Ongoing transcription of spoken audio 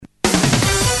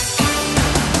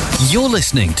You're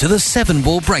listening to the Seven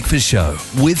Ball Breakfast Show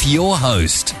with your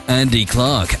host, Andy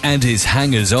Clark, and his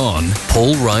hangers-on,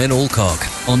 Paul Ryan Alcock,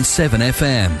 on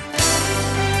 7FM.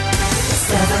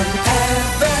 7FM.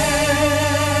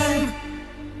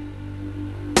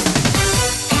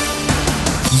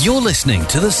 You're listening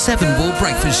to the Seven Ball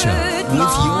Breakfast Show with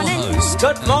your host.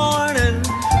 Good morning.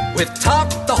 We've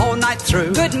talked the whole night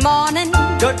through. Good morning.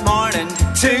 Good morning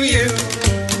to you.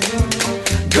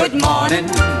 Good morning.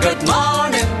 Good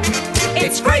morning.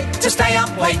 It's great to stay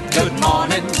up late. Good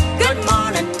morning. Good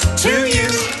morning to you.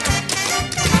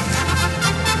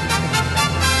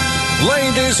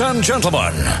 Ladies and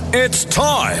gentlemen, it's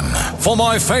time for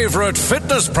my favourite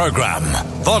fitness programme,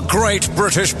 The Great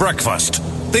British Breakfast.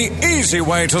 The easy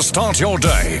way to start your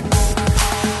day.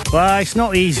 Well, it's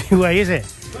not the easy way, is it?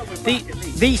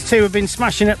 These two have been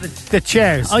smashing up the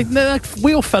chairs.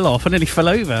 We all fell off. I nearly fell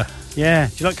over. Yeah.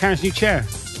 Do you like Karen's new chair?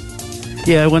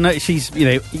 Yeah, well, no, she's,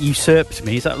 usurped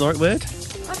me. Is that the right word?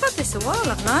 I've had this a while,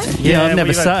 haven't I? Yeah, I've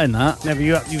never sat in that.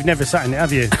 You've never sat in it,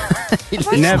 have you?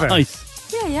 Never. Nice.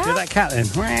 Yeah. Look at that cat then.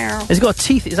 Has it got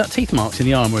teeth? Is that teeth marks in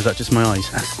the arm, or is that just my eyes?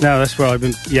 No, that's where I've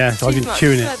been. Yeah, I've been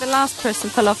chewing it. Like the last person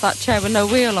fell off that chair with no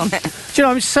wheel on it. Do you know,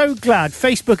 I'm so glad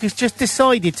Facebook has just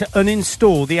decided to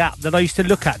uninstall the app that I used to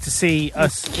look at to see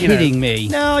us. Kidding me?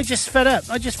 No, I just fed up.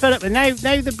 And now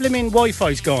the blimmin'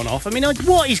 Wi-Fi's gone off. I mean,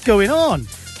 what is going on?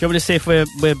 Do you want me to see if we're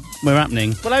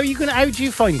happening? Well, how do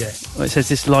you find it? Well, it says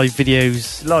this live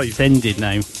video's live. It's ended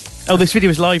now. Oh, this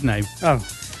video is live now. Oh.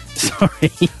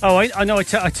 Sorry. Oh, I know. I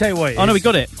tell you what. Oh, no, we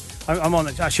got it. I'm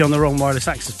actually on the wrong wireless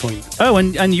access point. Oh,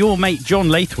 and your mate John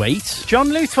Lathwaite.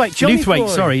 Johnny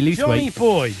Lathwaite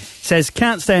boy. Says,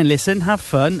 can't stay and listen, have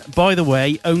fun. By the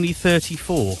way, only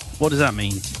 34. What does that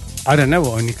mean? I don't know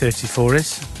what only 34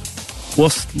 is.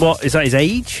 What is that, his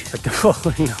age? No.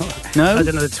 No? I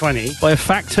don't know, 20. By a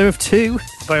factor of 2?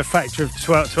 By a factor of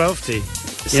 12T.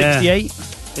 68?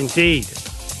 Yeah, indeed.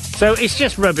 So it's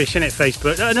just rubbish, isn't it,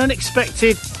 Facebook? An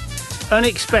unexpected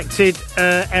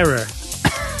error.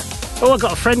 Oh, I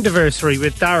got a friendiversary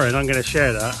with Darren. I'm going to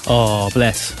share that. Oh,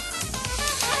 bless.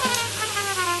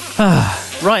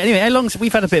 Right, anyway, how long's...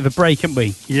 We've had a bit of a break, haven't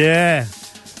we? Yeah.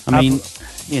 I mean,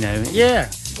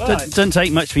 Yeah. Doesn't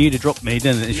take much for you to drop me,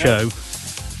 doesn't it, the show?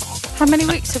 How many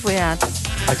weeks have we had?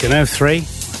 I don't know, 3.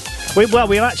 We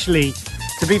actually,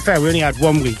 to be fair, we only had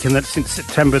 1 week, and that's since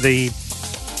September the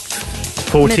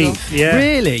 14th. Middle. Yeah.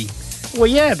 Really? Well,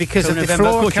 yeah, because of November, the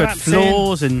floor of course, you had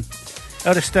floors and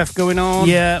other stuff going on.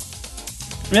 Yeah.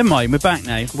 Never mind, we're back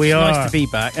now. It's nice to be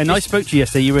back. And I spoke to you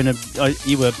yesterday. You were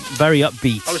you were very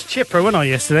upbeat. I was chipper, wasn't I,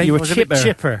 yesterday? You were I was a bit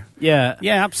chipper. Yeah.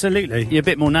 Yeah, absolutely. You're a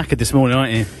bit more knackered this morning,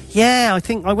 aren't you? Yeah, I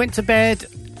think I went to bed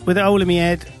with a hole in my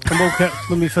head and woke up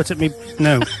with my foot at me.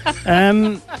 No.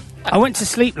 I went to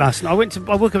sleep last night. I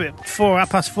woke up at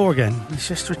 4:30 again. It's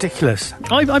just ridiculous.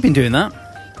 I've been doing that.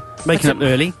 Waking up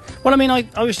early. Well, I mean,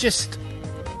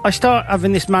 I start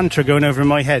having this mantra going over in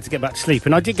my head to get back to sleep,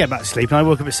 and I did get back to sleep, and I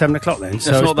woke up at 7 o'clock then.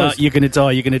 So that's not that you're going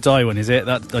to die one, is it?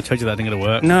 That I told you that ain't going to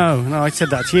work. No, I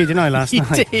said that to you, didn't I, last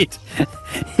night?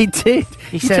 He did.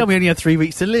 He said, told me I only had 3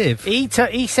 weeks to live. He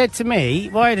said to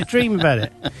me, well, I had a dream about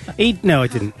it. No, I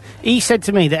didn't. He said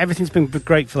to me that everything's been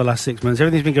great for the last 6 months.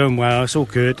 Everything's been going well. It's all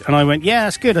good. And I went, yeah,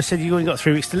 that's good. I said, you only got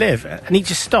 3 weeks to live. And he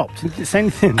just stopped and didn't say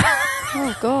anything.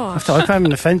 Oh, God. I thought I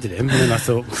haven't offended him. And then I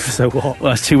thought, so what?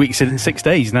 Well, that's 2 weeks and 6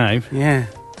 days now. Yeah,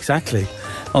 exactly.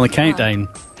 On the countdown.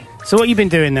 So what have you been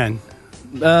doing then?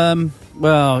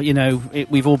 Well,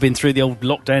 we've all been through the old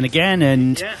lockdown again,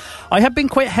 and I have been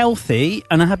quite healthy,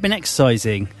 and I have been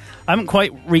exercising. I haven't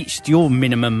quite reached your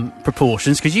minimum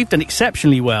proportions, because you've done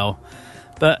exceptionally well.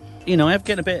 But, I have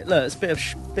getting a bit... Look, it's a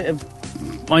bit of...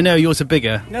 I know yours are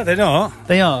bigger. No, they're not.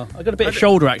 They are. I've got a bit of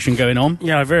shoulder action going on.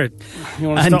 Yeah, I've heard. You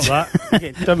want to stop that?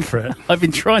 Get done for it. I've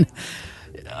been trying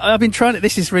to...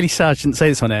 This is really sad, I shouldn't say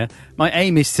this on air. My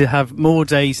aim is to have more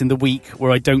days in the week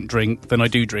where I don't drink than I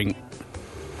do drink.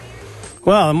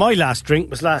 Well, my last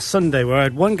drink was last Sunday, where I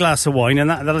had 1 glass of wine, and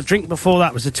that drink before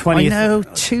that was the 20th. I know,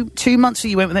 two months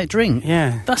you went without drink.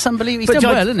 Yeah. That's unbelievable. He's done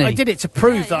well, hasn't he? I did it to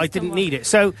prove that I didn't need it.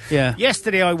 So,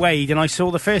 yesterday I weighed, and I saw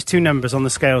the first 2 numbers on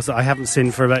the scales that I haven't seen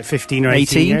for about 15 or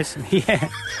 18 years. Yeah.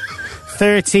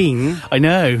 13. I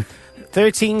know.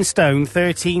 13 stone,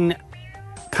 13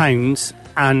 pounds,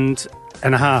 and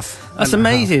a half. That's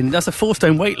amazing. That's a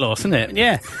 4-stone weight loss, isn't it?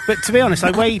 Yeah. But to be honest, I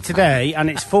weighed today,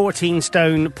 and it's 14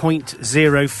 stone,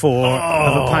 0.04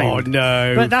 of a pound. Oh,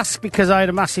 no. But that's because I had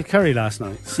a massive curry last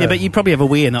night. So. Yeah, but you probably have a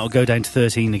wee, and that'll go down to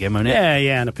 13 again, won't it?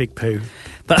 Yeah, and a big poo.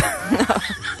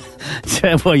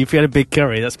 Well, if you had a big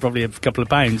curry, that's probably a couple of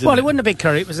pounds. Well, isn't it wasn't a big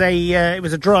curry. It was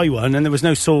a dry one, and there was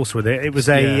no sauce with it. It was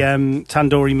a Yeah.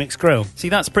 tandoori mixed grill. See,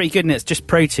 that's pretty good, and it's just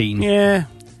protein. Yeah,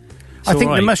 I all think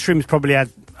the right. mushrooms probably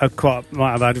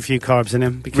might have had a few carbs in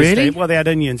them. Because Really? they had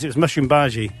onions. It was mushroom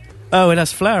bhaji. Oh, it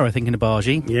has flour, I think, in a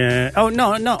bhaji. Yeah. Oh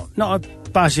no, not a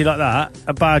bhaji like that.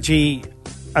 A bhaji,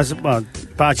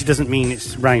 bhaji doesn't mean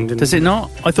it's round. And, Does it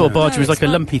not? I thought a bhaji No, was like it's a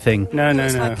not. lumpy thing, No.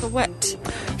 It's like a wet.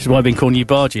 which is why I've been calling you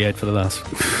Bhaji Head for the last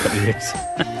couple of years.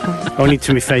 Only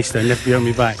to my face though, never behind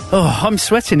my back. Oh, I'm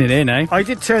sweating in here now. I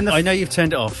did turn I know you've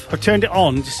turned it off. I turned it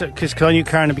on just because I knew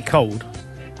Karen would be cold,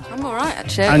 I'm all right,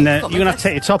 actually. and I've got you're my gonna have to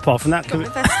take your top off, and that Got could.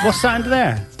 my vest. What's that under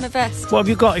there? It's my vest. What have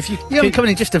you got? If you You haven't come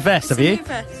in just a vest, have you? It's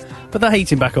my vest. Put that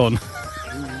heating back on.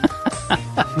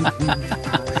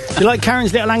 you like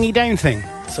Karen's little hangy down thing?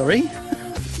 Sorry?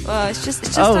 Well, it's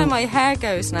just Oh. how my hair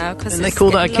goes now. Cause And they it's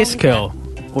call that a getting kiss longer.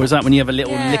 curl? Or is that when you have a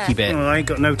little Yeah. licky bit? Oh, I ain't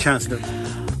got no chance of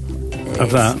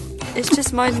It's- that. It's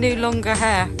just my new longer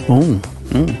hair. Oh.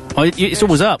 It's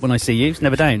always up when I see you. It's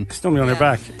never down. It's normally on her Yeah.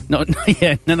 back. Not,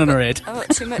 yeah, none on her head. I've got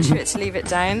too much of it to leave it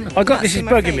down. I got Can't this see is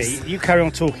my bugging face. me. You carry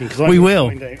on talking because We will.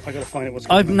 I got to find out what's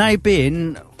going I've on. now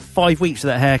been 5 weeks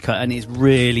with that haircut and it's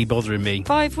really bothering me.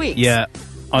 5 weeks? Yeah.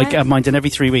 I Right. have mine done every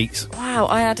 3 weeks. Wow,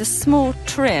 I had a small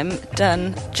trim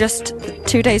done just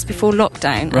 2 days before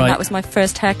lockdown, Right. and that was my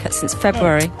first haircut since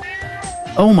February.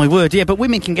 Oh my word, yeah, but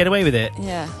women can get away with it.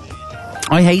 Yeah.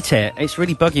 I hate it. It's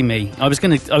really bugging me. I was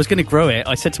gonna grow it.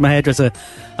 I said to my hairdresser,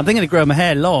 I'm thinking of growing my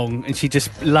hair long, and she just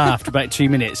laughed about 2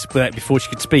 minutes before she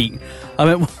could speak. I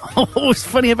went, what was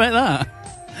funny about that?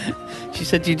 She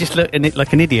said, you just look in it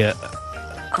like an idiot.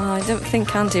 I don't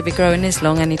think Andy will be growing his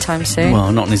long anytime soon.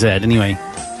 Well, not in his head anyway.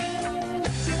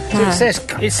 So No.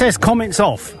 it says comments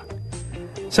off.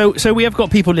 So we have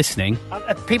got people listening.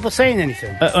 Are people saying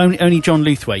anything? Only John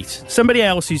Luthwaite. Somebody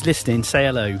else who's listening, say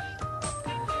hello.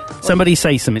 Somebody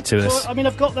say something to Well, us. I mean,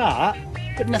 I've got that,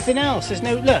 but nothing else. There's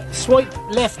no look. Swipe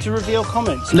left to reveal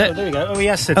comments. Le- Oh, there we go. Oh, he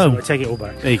has said Oh. something. I take it all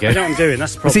back. There you go. I know what I'm doing.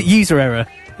 That's the Was problem. it user error?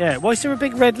 Yeah. Why is there a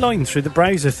big red line through the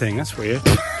browser thing? That's weird.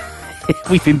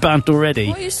 We've been banned already.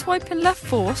 What are you swiping left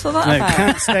for? What's all that No, about?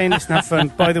 can't stay in this enough fun.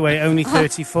 By the way, only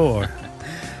 34.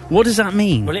 What does that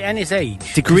mean? Well, and his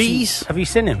age. Degrees? Have you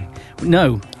seen him?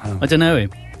 No, Oh. I don't know him.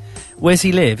 Where's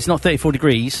he live? It's not 34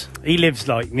 degrees. He lives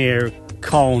like near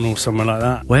Colne or somewhere like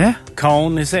that. Where?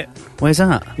 Colne, is it? Where's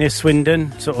that? Near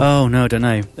Swindon, sort of. Oh, no, I don't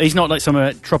know. He's not like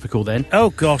somewhere tropical then.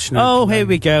 Oh gosh, no. Oh, here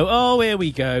we go. Oh, here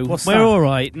we go. What's We're that? all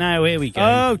right. Now, here we go.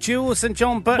 Oh, Jules and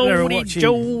John Butler Morning, are watching.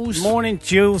 Jules. Morning,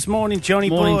 Jules. Morning,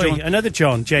 Johnny Morning, Boy. John. Another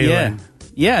John, yeah. J-O-N.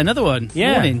 Yeah, another one.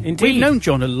 Yeah, Morning. indeed. We've known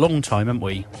John a long time, haven't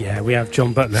we? Yeah, we have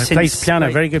John Butler. Since, Plays piano,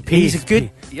 like, very good he's pianist. a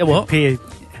good- yeah, what? Pianist.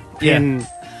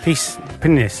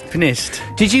 Finished.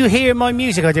 Did you hear my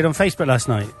music I did on Facebook last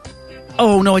night?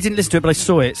 Oh, no, I didn't listen to it, but I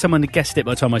saw it. Someone had guessed it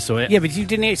by the time I saw it. Yeah, but you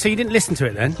didn't hear, so you didn't listen to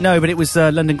it then? No, but it was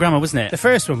London Grammar, wasn't The it?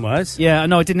 first one was, Yeah,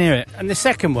 no, I didn't hear it. and the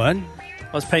second one,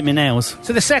 I was painting my nails.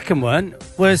 so the second one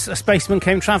was A Spaceman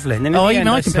Came Travelling. And at Oh, the you end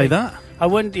know I can said- play that. I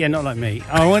wonder, yeah, not like me.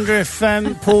 I wonder if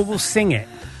Paul will sing it.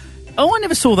 Oh, I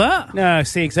never saw that. No,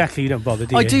 see, exactly, you don't bother,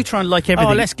 do you? I do try and like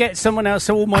everything. Oh, let's get someone else,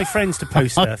 so all my friends to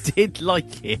post I stuff. did like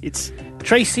it.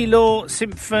 Tracy Law,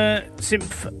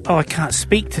 oh, I can't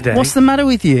speak today. What's the matter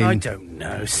with you? I don't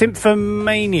know.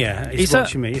 Symphomania is Is that-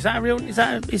 watching me. Is that a real? Is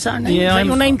that a name? Yeah, is that I'm-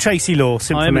 your name, Tracy Law?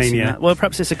 I haven't seen Symphomania. that. Well,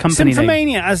 perhaps it's a company name.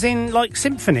 Symphomania, as in like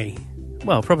symphony.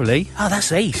 Well, probably. Oh,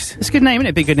 that's ace. It's a good name, isn't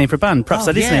it? Be a good name for a band. Perhaps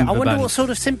that is the name I of a wonder band. what sort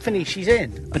of symphony she's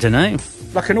in. I don't know.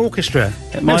 Like an orchestra.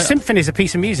 No, might- symphony is a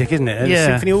piece of music, isn't it? A Yeah.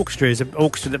 symphony orchestra is an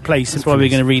orchestra that plays. That's why we're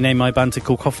going to rename my band to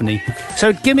Cacophony.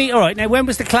 So give me. All right. Now, when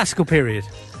was the classical period?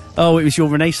 Oh, it was your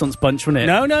Renaissance bunch, wasn't it?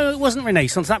 No, it wasn't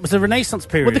Renaissance. That was the Renaissance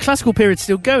period. Well, the classical period's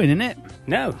still going, isn't it?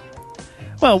 no.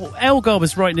 Well, Elgar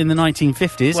was writing in the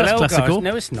 1950s. Well, That's Elgar's- classical.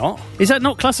 No, it's not. Is that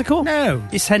not classical? No.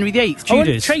 It's Henry VIII, I want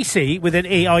Tudors. Tracy with an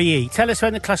E-I-E. Tell us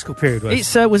when the classical period was.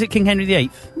 It's was it King Henry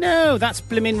VIII? No, that's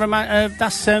blimmin'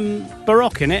 that's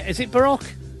Baroque, innit? Is it Baroque?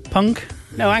 Punk?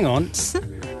 No, hang on.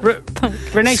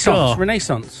 Renaissance. Ska.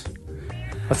 Renaissance.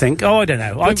 I think. Oh, I don't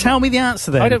know. Well, tell me the answer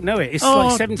then. I don't know it. It's Oh,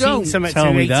 like 17 don't something to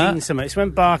tell me 18 that. something. It's when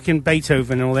Bach and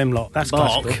Beethoven and all them lot. That's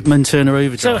Bach, classical. Manturner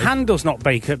Overdrive. So Handel's not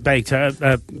Baker. He's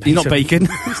not Peter- bacon.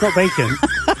 It's not bacon.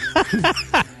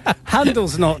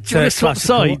 Handel's not Do you wanna swap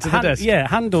classical. sides at the desk? Yeah,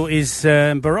 Handel is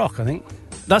Baroque, I think.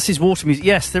 That's his water music.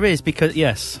 Yes, there is, because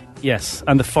yes,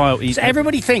 and the file. So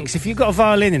everybody thinks if you've got a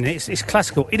violin in it, it's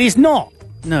classical. It is not.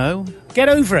 No, Get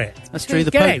over it. that's true.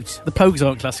 The Get Pogues, the Pogues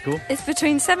aren't classical. It's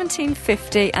between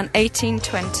 1750 and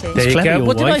 1820. There you clever, go. your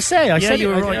What did I wife. say? I Yeah, said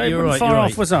you it. were right, I you were wasn't right, far you're off,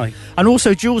 right. was I? And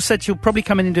also, Jules said she'll probably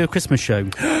come in and do a Christmas show.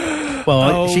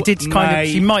 Well, she did kind my of.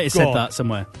 She might have said God. that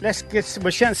somewhere. Let's get.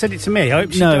 Well, she hasn't said it to me. I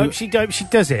hope she, No. hope she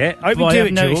does it. I hope Well, you I do have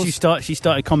it, noticed Jules. she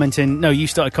started commenting. No, you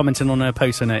started commenting on her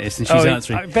post, I noticed, and she's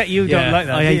answering. I bet you don't like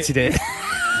that. I do you? hated it.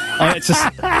 I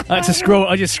had to scroll.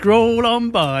 I just scroll on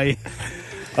by.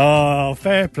 Oh,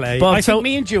 fair play. But I think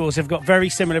me and Jules have got very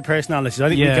similar personalities. I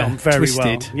think we get on very twisted.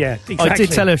 well. Yeah, exactly. I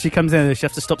did tell her if she comes in, she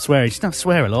has to stop swearing. She doesn't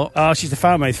swear a lot. Oh, she's the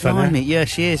Farmouth fella. Blimey, yeah,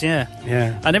 she is. Yeah.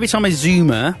 Yeah. And every time I zoom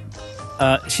her,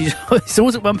 she's it's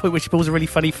always at one point where she pulls a really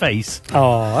funny face.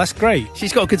 Oh, that's great.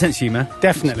 She's got a good sense of humour.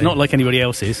 Definitely. Not like anybody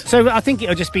else's. So I think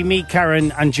it'll just be me,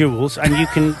 Karen, and Jules, and you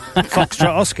can foxtrot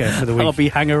Oscar for the week. I'll be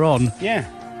hanger on. Yeah.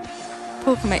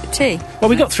 Paul can make the tea.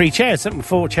 Well, we got 3 chairs, haven't we?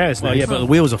 4 chairs now. Well, yeah, but the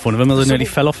wheel's off one of them. I nearly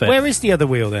fell off it. Where is the other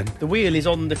wheel then? The wheel is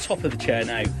on the top of the chair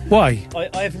now. Why?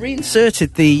 I have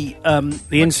reinserted the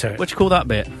insert. What do you call that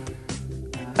bit?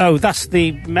 Oh, that's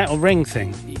the metal ring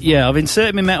thing. Yeah, I've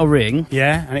inserted my metal ring,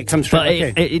 Yeah, and it comes through. but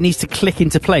Okay. it needs to click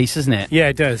into place, doesn't it? Yeah,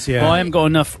 it does. Yeah. Well, I haven't got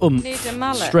enough Need a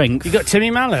mallet. strength. You got Timmy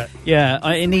Mallet. Yeah,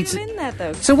 it needs. You're in there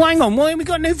though. So hang on, why haven't we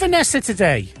got no Vanessa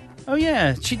today? Oh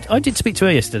yeah, I did speak to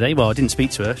her yesterday. Well, I didn't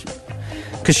speak to her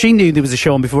because she knew there was a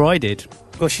show on before I did.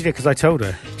 Well, she did because I told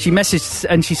her. She messaged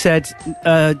and she said,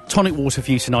 "Tonic water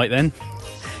for you tonight, then,"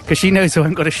 because she knows I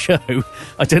haven't got a show.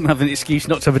 I don't have an excuse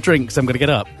not to have a drink because I'm going to get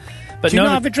up. But Do you no,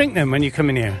 not have a drink then when you come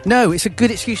in here? no, it's a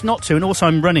good excuse not to, and also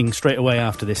I'm running straight away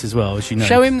after this as well, as you know.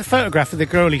 Show him the photograph of the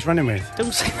girl he's running with.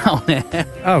 Don't say that on there.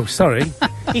 Oh, sorry.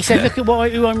 He said, "Look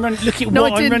at who I'm running. Look at No,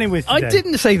 what I I'm didn't. running with I today."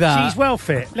 didn't say that. She's well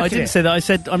fit. Look I at didn't it. say that. I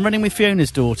said I'm running with Fiona's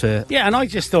daughter. Yeah, and I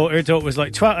just thought her daughter was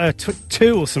like 2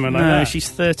 or something like No, that. she's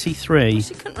 33.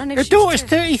 She couldn't run if Her she daughter's was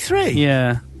 33.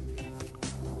 Yeah.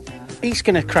 He's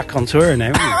going to crack onto her now.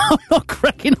 Isn't he? I'm not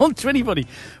cracking on to anybody.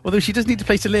 Although she does need a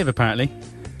place to live, apparently.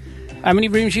 How many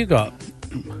rooms you got?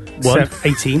 One.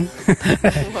 18.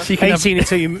 She can 18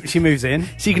 until she moves in.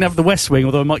 she can have the West Wing,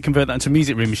 although I might convert that into a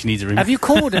music room if she needs a room. Have you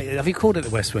called it? Have you called it the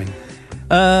West Wing?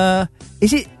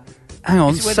 Is it... Hang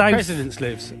on, Is it where the South... president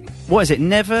lives? What is it?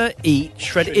 Never eat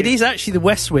shredded... It is actually the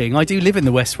West Wing. I do live in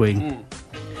the West Wing.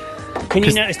 Can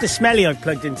you notice the smelly I've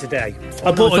plugged in today?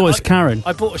 I thought it was Karen.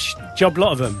 I bought a job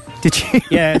lot of them. Did you?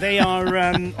 Yeah, they are.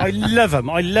 I love them.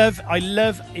 I love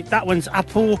it. That one's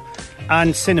apple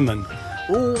and cinnamon.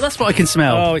 Oh, that's what I can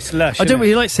smell. Oh, it's lush. I don't isn't it?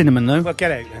 really like cinnamon, though. Well,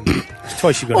 get out then. It's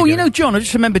twice you've got. Oh, to you go. know, John, I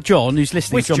just remember John, who's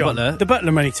listening, Which John Butler. The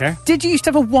Butler monitor. Did you used to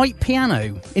have a white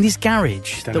piano in his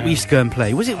garage Don't that know. we used to go and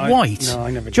play? Was it white? No,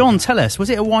 I never did. John, tell us, was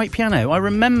it a white piano? I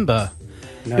remember.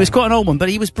 No. It was quite an old one, but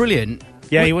he was brilliant.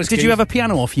 Yeah, he was Did good. you have a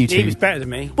piano off YouTube? He was better than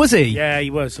me. Was he? Yeah, he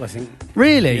was. I think.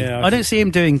 Really? Yeah, I don't see him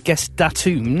doing guest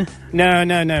datoon.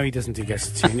 No, he doesn't do guess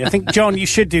the tune. I think John, you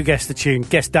should do guess the tune.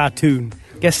 Guess that tune.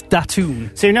 Guest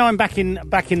datoon. So now I'm back in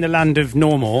the land of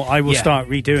normal. I will Yeah. start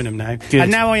redoing them now. Good.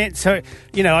 And now I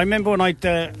remember when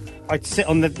I'd sit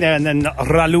on there and then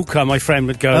Raluca, my friend,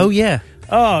 would go. Oh, yeah.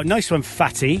 Oh, nice one,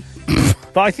 fatty.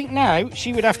 But I think now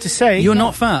she would have to say You're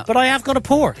not fat. But I have got a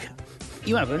pork.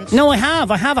 You haven't? No, I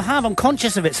have. I'm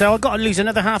conscious of it. So I've got to lose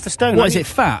another half a stone. What, is it,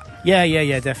 fat?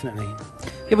 Yeah, definitely.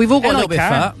 Yeah, we've all got And a I little bit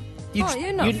can. fat. Oh,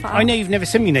 you're not fat. I know you've never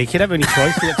seen me naked. I've only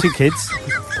twice. We've got 2 kids.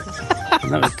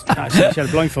 And that was, actually, she had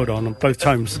a blindfold on both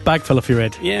times. Bag fell off your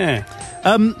head. Yeah.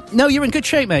 No, you're in good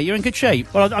shape, mate. You're in good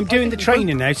shape. Well, I'm doing the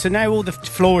training now, so now all the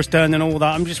floor's done and all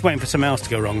that. I'm just waiting for something else to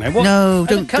go wrong now. No,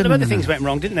 A couple of other things went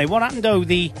wrong, didn't they? What happened, though?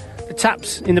 The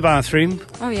taps in the bathroom.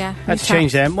 Oh yeah. Had to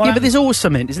change them. What Yeah, but happened? there's always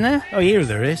something, isn't there? Oh, here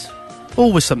there is.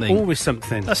 Always something. Always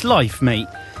something. That's life, mate.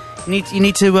 You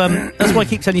need to. That's why I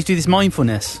keep telling you to do this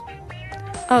mindfulness.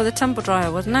 Oh, the tumble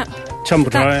dryer, wasn't it? Tumble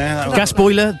That- dryer. Yeah, that Gas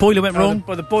boiler went was- wrong.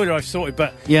 Well, the boiler I've sorted,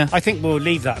 but Yeah. I think we'll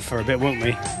leave that for a bit, won't we?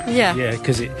 Yeah. Yeah,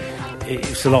 because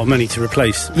it's a lot of money to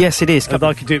replace. Yes, it is. Although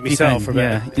I could do it myself for about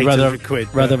yeah. You'd rather 800 quid.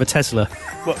 rather but- have a Tesla.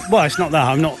 Well, it's not that.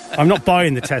 I'm not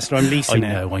buying the Tesla. I'm I leasing it.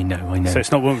 know. So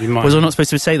it's not won't be mine. Was I not supposed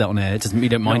to say that on air? It doesn't. You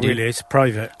don't mind Not it. really. It's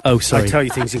private. Oh, sorry. I tell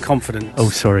you things in confidence. Oh,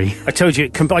 sorry. I told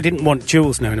you. I didn't want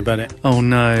Jules knowing about it. Oh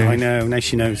no. I know. Now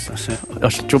she knows. That's it. I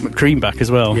should drop McCream back as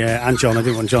well. Yeah, and John. I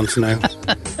didn't want John to know.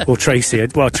 Or Tracy.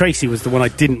 Well, Tracy was the one I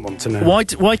didn't want to know.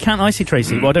 Why can't I see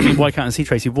Tracy? Well, I don't mean why can't I see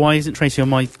Tracy. Why isn't Tracy on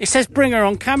my? It says bring her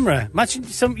on camera. Imagine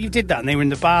you did that and they were in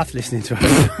the bath listening to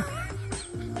her.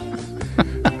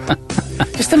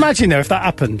 Just imagine though if that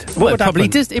happened. What Well, would it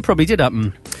probably did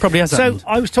happen. Probably has So happened.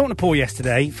 I was talking to Paul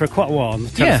yesterday for quite a while on the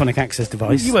telephonic access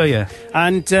device. You were, yeah.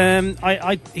 And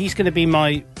he's going to be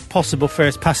my possible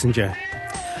first passenger.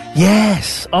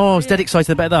 Yes. Oh, I was dead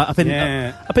excited about that.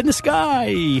 Yeah. Up in the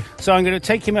sky. So I'm going to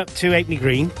take him up to Apeney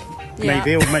Green, Yeah.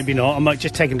 maybe, or maybe not. I might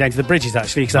just take him down to the bridges,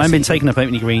 actually. 'Cause I haven't been that's, taken up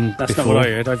Openey Green that's before. not what I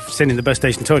heard. I've seen in the bus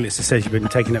station toilets that says you've been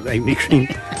taken up to Apeney Green.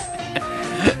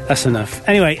 That's enough.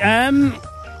 Anyway,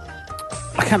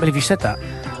 I can't believe you said that.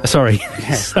 Sorry.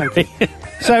 Sorry.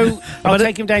 So I'll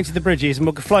take him down to the bridges and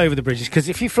we'll fly over the bridges, because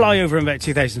if you fly over them about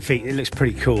 2,000 feet, it looks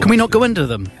pretty cool. Can we not go under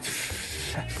them?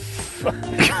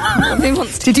 Who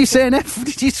wants to Did you say an F?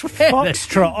 Did you swear?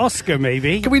 Foxtrot Oscar,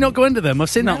 maybe. Can we not go under them? I've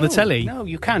seen that on the telly. No,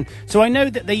 you can. So I know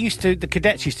that the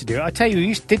cadets used to do it. I tell you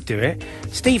who did do it.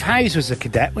 Steve Howes was a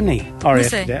cadet, wasn't he? RAF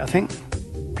Was he? cadet, I think.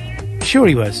 Sure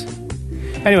he was.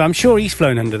 Anyway, I'm sure he's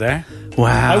flown under there.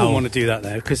 Wow. I wouldn't want to do that,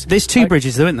 though, because... There's two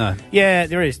bridges, though, isn't there? Yeah,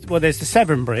 there is. Well, there's the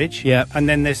Severn Bridge. Yeah. And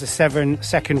then there's the Severn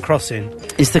second crossing.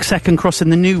 Is the second crossing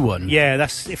the new one? Yeah,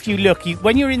 that's... If you look,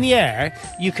 when you're in the air,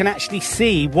 you can actually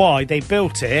see why they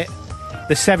built it,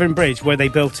 the Severn Bridge, where they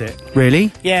built it.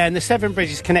 Really? Yeah, and the Severn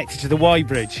Bridge is connected to the Wye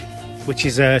Bridge, which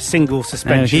is a single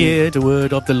suspension. Hear the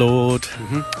word of the Lord.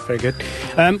 Very good.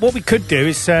 What we could do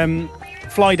is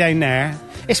fly down there.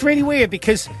 It's really weird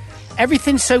because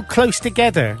everything's so close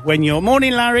together when you're...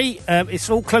 Morning, Larry. It's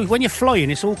all close. When you're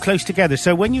flying, it's all close together.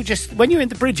 So when you're in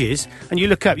the bridges and you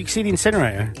look up, you can see the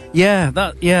incinerator. Yeah,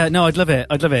 no, I'd love it.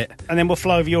 And then we'll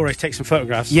fly over your race, take some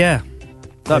photographs. Yeah,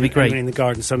 that'd be Everyone great. in the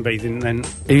garden sunbathing, and then...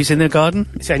 Who's in the garden?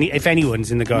 If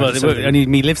anyone's in the garden Well, sunbathing. only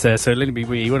me lives there, so it'll only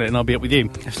be you, won't it? And I'll be up with you.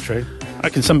 That's true. I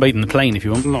can sunbathe in the plane if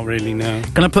you want. Not really, no.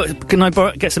 Can I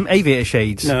get some aviator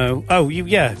shades? No. Oh,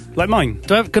 yeah, like mine.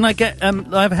 Can I get? I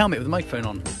have a helmet with a microphone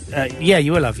on. Yeah,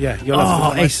 you will have, yeah. You'll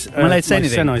have Ace, am I allowed to say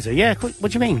anything? Sennheiser. Yeah,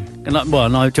 what do you mean? And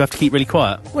no, do I have to keep really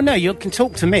quiet? Well, no, you can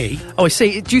talk to me. Oh, I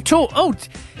see. Do you talk? Oh,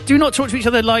 do you not talk to each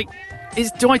other like?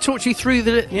 Do I talk to you through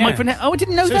the microphone? Oh, I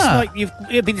didn't know So that. it's like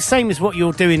it'll be the same as what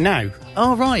you're doing now,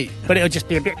 Oh, right. but it'll just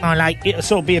be a bit more like... It'll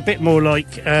sort of be a bit more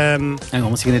like Hang on,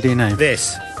 what's he going to do now?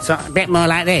 this. So a bit more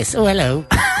like this. Oh, hello.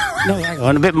 No, hang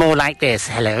on. A bit more like this.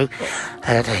 Hello.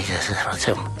 I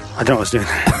don't know what's doing.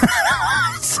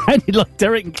 Sounded like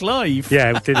Derek and Clive.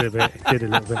 Yeah, it did a bit.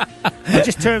 I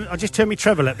just turned my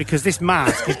treble up because this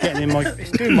mask is getting in my...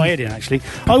 It's doing my head in, actually.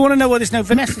 I want to know why there's no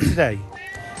Vanessa today.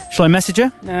 Shall I message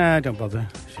her? Nah, don't bother.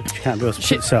 She can't be able to put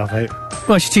herself out.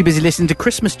 Well, she's too busy listening to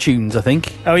Christmas tunes, I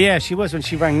think. Oh, yeah, she was when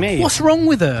she rang me. What's wrong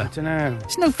with her? I don't know.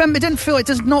 It's November. It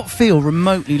does not feel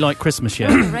remotely like Christmas yet.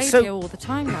 on the radio So- all the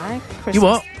time now? Christmas, You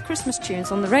what? Christmas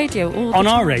tunes on the radio all the On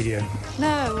time. our radio.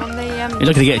 No, on the... You're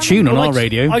looking to get a tune on our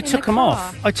radio. I In took the them car.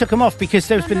 off. I took them off because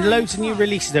there's been loads of new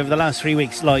releases over the last 3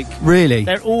 weeks. Like, Really?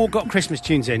 they're all got Christmas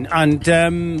tunes in,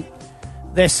 and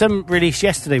there's some released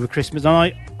yesterday with Christmas,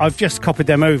 and I've just copied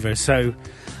them over. So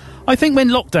I think when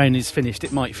lockdown is finished,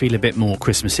 it might feel a bit more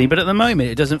Christmassy, but at the moment,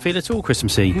 it doesn't feel at all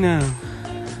Christmassy. no,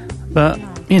 But,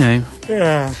 you know.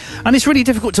 yeah. And it's really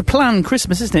difficult to plan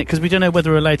Christmas, isn't it? Because we don't know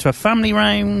whether we're allowed to have family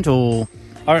round or...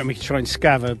 I reckon we could try and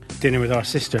scav a dinner with our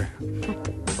sister.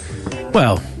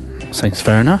 Well, sounds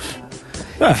fair enough.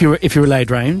 Ah. If you're allowed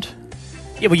round.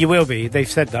 Yeah, well, you will be. They've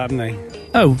said that, haven't they?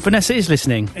 Oh, Vanessa is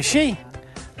listening. Is she?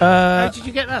 How did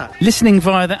you get that? Listening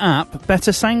via the app,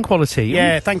 better sound quality.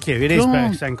 Yeah, thank you. It is Go better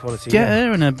on. sound quality. Get yeah.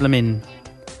 her and a blimmin'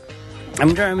 I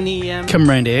wonder how many... come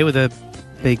round here with her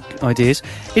big ideas.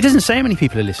 It doesn't say how many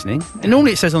people are listening. And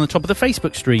normally it says on the top of the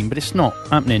Facebook stream, but it's not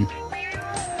happening.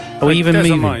 Or it even does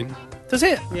on moving. mine. Does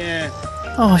it? Yeah.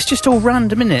 Oh, it's just all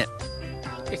random, isn't it?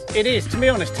 It is. To be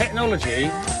honest, technology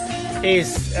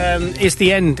is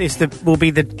the end. Will be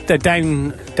the down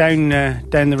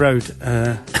the road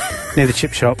near the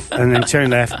chip shop, and then turn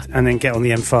left, and then get on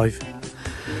the M5.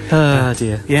 Ah,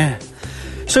 dear. Yeah.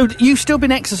 So you've still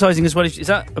been exercising as well? Is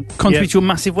that contribute Yeah. to a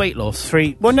massive weight loss?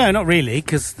 3. Well, no, not really,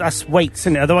 because that's weights,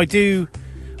 isn't it? Although I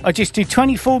just do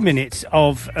 24 minutes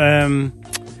of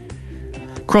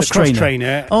Cross the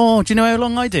trainer. Oh, do you know how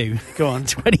long I do? Go on.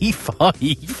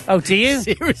 25. Oh, do you?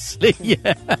 Seriously,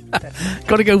 yeah.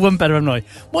 Got to go one better, haven't I?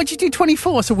 Why'd you do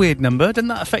 24? That's a weird number. Doesn't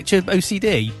that affect your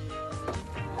OCD?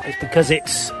 It's because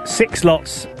it's 6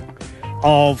 lots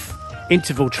of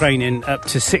interval training up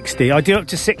to 60. I do up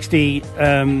to 60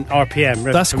 RPM.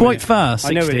 rev That's per quite minute. fast,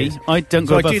 60. I know it is. I don't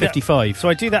So go I above do that- 55. So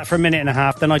I do that for a minute and a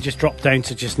half, then I just drop down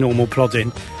to just normal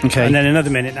plodding. Okay. And then another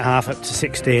minute and a half up to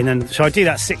 60. And then, so I do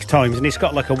that 6 times, and it's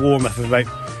got like a warm-up of about,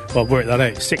 well, work that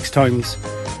out, 6 times,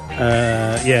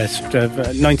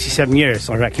 97 years,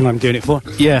 I reckon I'm doing it for.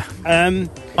 Yeah.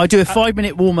 I do a Uh,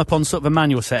 5-minute warm-up on sort of a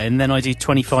manual setting, then I do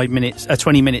 20 minutes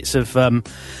of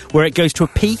where it goes to a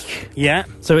peak. Yeah,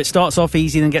 So it starts off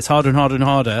easy, then gets harder and harder and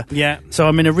harder. yeah. So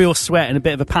I'm in a real sweat and a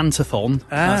bit of a pantathon.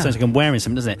 Ah. That sounds like I'm wearing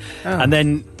something, doesn't it? Oh. And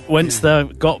then once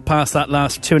got past that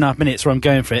last 2.5 minutes where I'm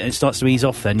going for it, and it starts to ease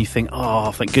off, then you think,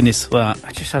 oh, thank goodness for that.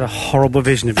 I just had a horrible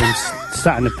vision of him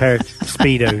sat in a pair of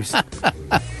Speedos.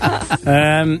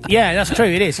 Yeah, that's true,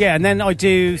 it is, yeah. And then I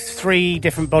do 3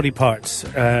 different body parts,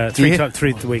 3 you? times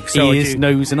through the week. So Ears, I do,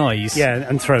 nose and eyes. yeah,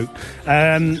 and throat.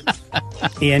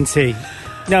 ENT.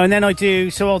 No, and then I'll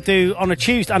do on a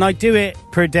Tuesday, and I do it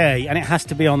per day, and it has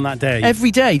to be on that day.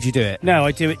 Every day do you do it? No,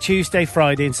 I do it Tuesday,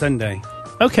 Friday, and Sunday.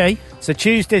 Okay. So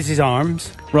Tuesdays is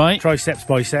arms, Right. triceps,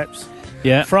 biceps.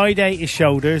 Yeah. Friday is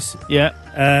shoulders. Yeah.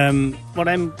 What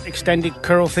extended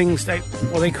curl things? What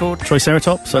are they called?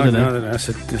 Triceratops? I don't know. No,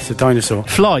 it's a dinosaur.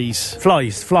 Flies.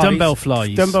 Flies. Dumbbell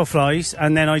flies. Dumbbell flies,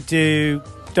 and then I do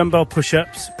dumbbell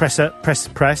push-ups,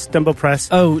 press, dumbbell press.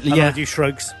 Oh, and yeah. I do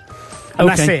shrugs. And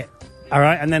that's Okay. it. All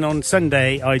right, and then on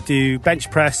Sunday I do bench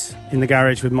press in the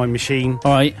garage with my machine,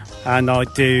 All right. and I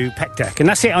do pec deck, and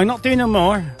that's it. I'm not doing no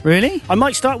more. Really? I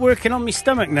might start working on my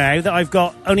stomach now that I've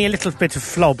got only a little bit of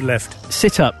flob left.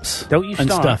 Sit-ups. Don't you and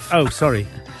start? stuff. Oh, sorry.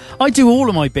 I do all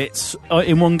of my bits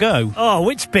in one go. Oh,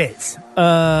 which bits?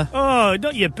 Uh, Oh,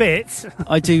 not your bits.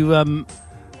 I do.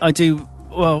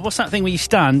 Well, what's that thing where you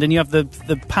stand and you have the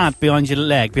pad behind your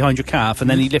leg, behind your calf, and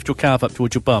then you lift your calf up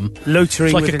towards your bum?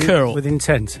 Loitering It's like a curl. with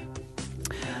intent.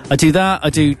 I do that. I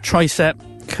do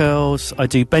tricep curls. I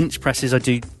do bench presses. I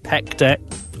do pec deck.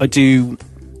 I do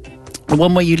the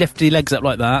one where you lift your legs up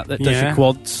like that does Yeah. your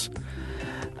quads.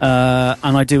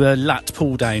 And I do a lat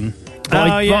pull down. But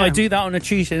I do that on a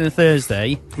Tuesday and a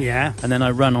Thursday, Yeah. and then I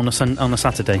run on a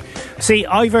Saturday. See,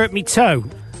 I've hurt me toe.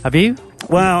 Have you?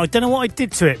 Well, I don't know what I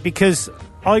did to it because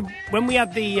when we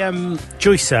had the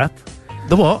joists up,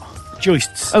 The what?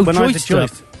 joists. Oh, when I had the joists up.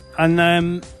 joist,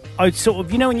 and I sort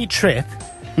of, when you trip,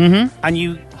 and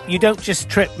you don't just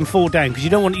trip and fall down because you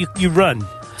don't want you run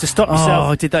to stop Oh, yourself.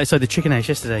 I did that inside the chicken house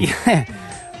yesterday.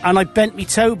 And I bent my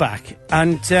toe back,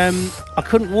 and I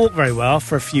couldn't walk very well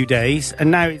for a few days,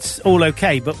 and now it's all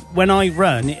okay. But when I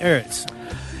run, it hurts.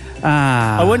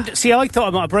 Ah. I wouldn't see. I thought I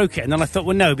might have broke it, and then I thought,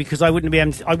 well, no, because I wouldn't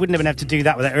have been able to do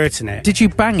that without hurting it. Did you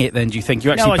bang it then, do you think?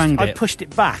 You actually no, banged I it? pushed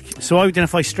it back, so I don't know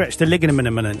if I stretched the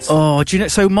ligament. Oh, do you know?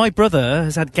 So my brother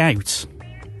has had gout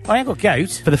I ain't got gout.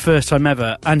 for the first time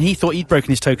ever, and he thought he'd broken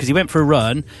his toe because he went for a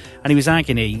run, and he was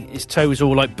agony. His toe was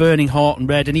all like burning hot and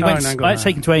red, and he went. no, got I had to that.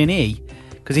 take him to A&E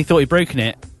because he thought he'd broken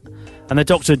it, and the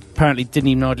doctor apparently didn't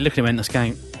even know how to look at him and went,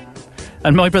 "That's gout."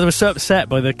 And my brother was so upset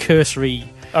by the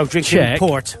cursory. Oh, drinking Check.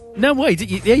 port. No way.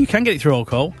 You can get it through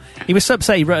alcohol. He was so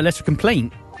upset he wrote a letter of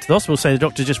complaint to the hospital saying the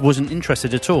doctor just wasn't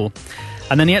interested at all.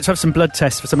 And then he had to have some blood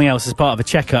tests for something else as part of a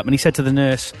checkup. And he said to the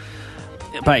nurse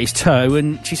about his toe,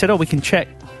 and she said, "Oh, we can check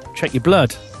your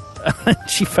blood."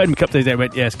 She phoned me a couple of days later and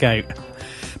went, "Yes, gout."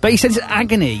 But he said it's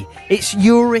agony. It's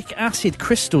uric acid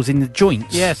crystals in the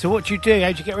joints. Yeah. So what do you do?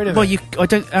 How do you get rid of Well, it? I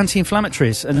don't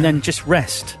anti-inflammatories and then just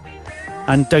rest.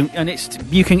 And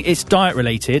it's diet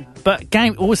related, but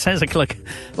gout always sounds like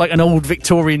an old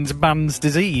Victorian man's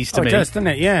disease to Oh, me. it does, doesn't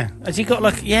it? Yeah. Has he got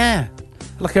like a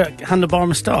handlebar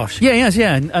moustache? Yeah, he has,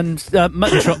 yeah, and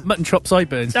mutton chop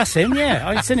sideburns. That's him. Yeah,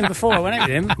 I'd seen him before. I went out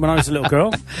with him when I was a little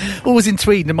girl. Always in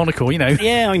tweed and a monocle, you know.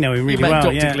 Yeah, I know him really met well.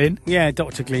 Dr. yeah. Glynn? Yeah,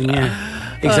 Dr. Glynn.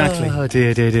 Yeah, exactly. Oh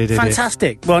dear.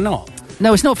 Fantastic. Well, not.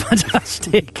 No, it's not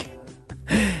fantastic.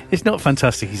 It's not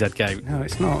fantastic. He's had gout. No,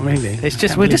 it's not really. It's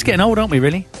just we're just getting old, aren't we?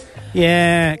 Really?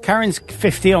 Yeah, Karen's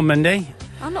 50 on Monday.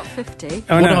 I'm not 50.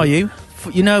 Oh, What no, are you?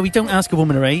 We don't ask a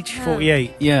woman her age.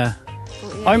 48. Yeah,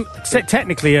 I'm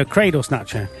technically a cradle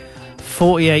snatcher.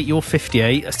 48. You're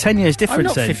 58. That's 10 years difference. I'm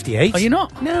not then. 58. Are you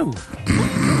not? No.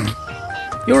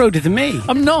 You're older than me.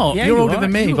 I'm not. Yeah, You're you older are.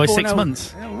 than me You were by born 6 out-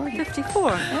 months. Oh, right. 54,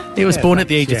 yeah? He was Yeah, born at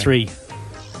the age of yeah. 3.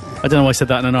 I don't know why I said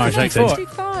that in an Irish 54. accent.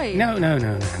 55.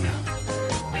 No.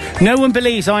 No one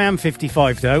believes I am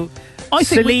 55, though. I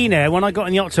think Selena, when I got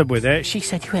in the hot tub with her, she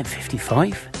said, "You went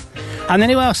 55?" And then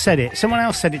who else said it? Someone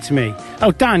else said it to me.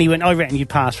 Oh, Dan, he went, "I reckon you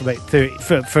passed for about 30,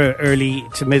 for early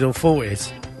to middle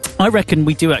 40s. I reckon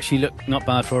we do actually look not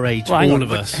bad for our age, Well, hang all on,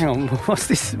 of us. Hang on, what's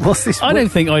this? I don't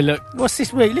think I look. What's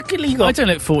this way? Look at you. I don't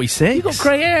look 46. You got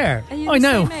grey hair. Are you I the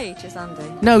know. same age as Andy?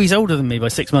 No, he's older than me by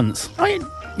 6 months.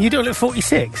 You don't look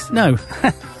 46. No.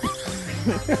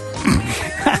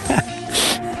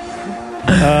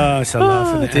 Oh, it's a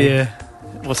laugh, isn't it? dear.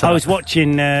 What's that? I was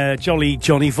watching Jolly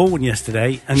Johnny Vaughan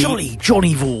yesterday, and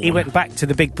Johnny Vaughan. he went back to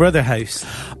the Big Brother house,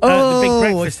 Oh, the Big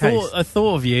Breakfast house. I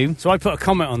thought of you. So I put a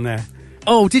comment on there.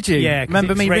 Oh, did you? Yeah, 'cause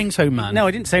Remember it's me, ringtone man? No,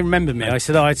 I didn't say remember me. I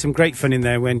said I had some great fun in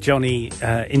there when Johnny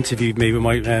interviewed me with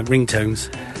my ringtones.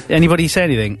 Anybody say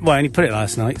anything? Well, and he put it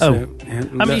last night. Oh. So, yeah,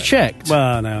 Haven't you checked?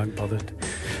 Well, no, I haven't bothered.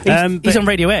 He's but on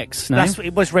Radio X now.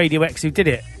 it was Radio X who did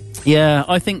it. Yeah,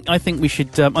 I think we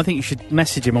should. I think you should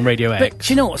message him on Radio X. But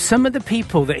do you know what? Some of the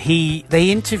people that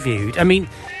they interviewed. I mean,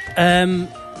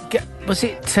 was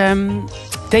it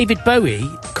David Bowie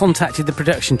contacted the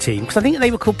production team because I think they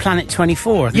were called Planet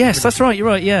 24. I think Yes, that's right. You're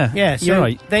right. Yeah, Yeah, so you're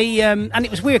right. They and it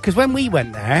was weird because when we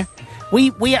went there,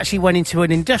 we actually went into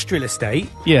an industrial estate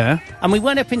Yeah. and we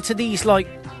went up into these like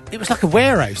it was like a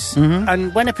warehouse,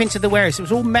 and went up into the warehouse. It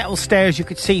was all metal stairs you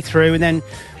could see through, and then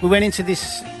we went into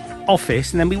this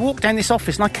office, and then we walked down this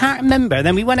office, and I can't remember. And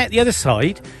then we went out the other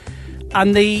side,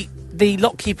 and the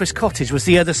lockkeeper's cottage was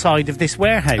the other side of this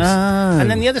warehouse. Oh. And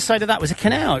then the other side of that was a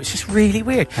canal. It's just really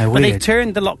weird. How but they've weird.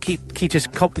 turned the keeper's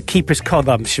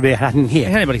cottage, should be had in here.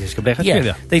 Anybody can come back.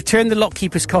 Yeah, they've turned the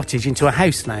lockkeeper's cottage into a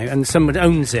house now, and someone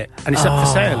owns it, and it's up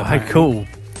for sale. How apparently. cool.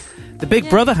 The Big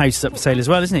Brother house is up for sale as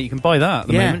well, isn't it? You can buy that at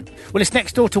the moment. Well, it's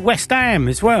next door to West Ham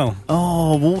as well.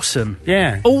 Oh, awesome.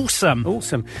 Yeah. Awesome.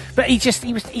 Awesome. But he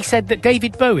said that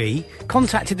David Bowie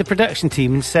contacted the production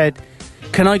team and said,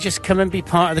 can I just come and be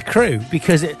part of the crew?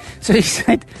 So he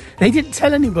said, they didn't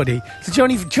tell anybody. So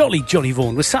Johnny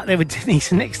Vaughan was sat there with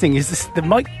Denise, and next thing is the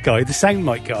mic guy, the sound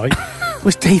mic guy,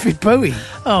 was David Bowie.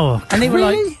 Oh, And they were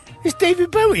really? like, it's David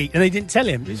Bowie. And they didn't tell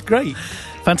him. It was great.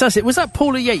 Fantastic. Was that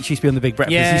Paula Yates used to be on the Big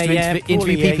Breakfast? Used to interview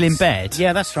Paula people in Yates. bed?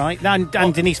 Yeah, that's right. And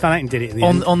Denise Van Outen did it at the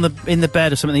end. In the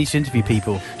bed or something, they used to interview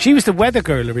people. She was the weather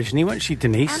girl originally, wasn't she,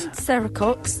 Denise? And Sarah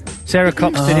Cox. Sarah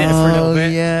Cox did it for a little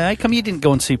bit. Yeah. How come you didn't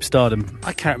go on Superstardom?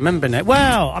 I can't remember now.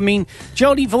 Well, I mean,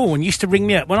 Johnny Vaughan used to ring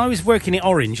me up when I was working at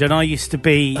Orange, and I used to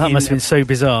be. That must have been so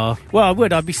bizarre. Well, I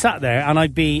would. I'd be sat there, and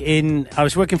I'd be in. I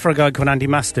was working for a guy called Andy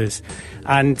Masters,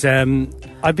 and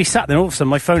I'd be sat there, and all of a sudden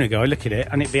my phone would go. I look at it,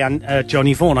 and it'd be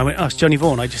Johnny Vaughan. I went, "Oh, it's Johnny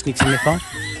Vaughan. I just need to nip on."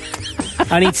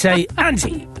 And he'd say,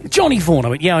 "Andy, Johnny Vaughan." I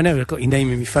went, "Yeah, I know. I've got your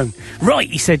name in my phone." Right,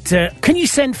 he said, "Can you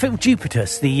send Phil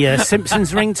Jupitus the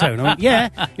Simpsons ringtone?" I went, "Yeah,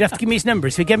 you have to give me his number."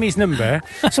 So he gave me his number.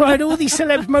 So I had all these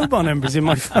celebs' mobile numbers in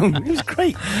my phone. It was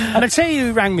great. And I tell you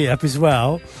who rang me up as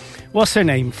well. What's her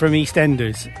name from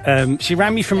EastEnders? She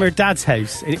rang me from her dad's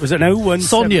house. It was an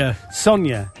 017.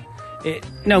 Sonia.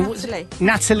 Natalie.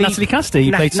 Natalie Cassidy,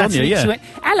 you played Sonia, Natalie, yeah. She went,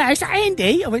 "Hello, is that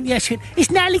Andy?" I went, "Yeah." She went, "It's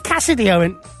Natalie Cassidy." I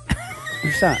went,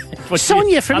 "Who's that?"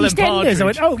 "Sonia from Alan EastEnders." I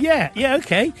went, Partridge. "Oh, yeah,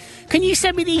 okay. Can you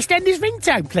send me the EastEnders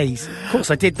ringtone, please?" Of course,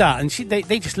 I did that, and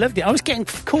they just loved it. I was getting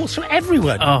calls from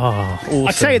everyone. Oh, awesome.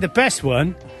 I tell you, the best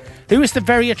one. Who was the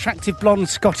very attractive blonde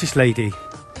Scottish lady?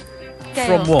 Gail.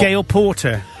 From what? Gail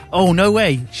Porter. Oh, no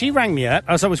way. She rang me up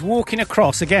as I was walking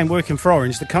across, again, working for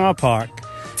Orange, the car park,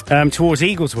 towards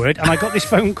Eagleswood, and I got this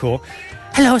phone call.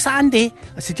 "Hello, is that Andy?"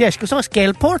 I said, "Yeah." She goes, "Oh, it's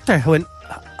Gail Porter." I went,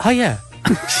 "Hiya."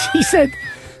 She said,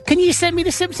 "Can you send me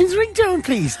the Simpsons ringtone,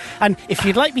 please? And if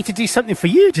you'd like me to do something for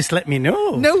you, just let me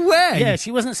know." No way. Yeah,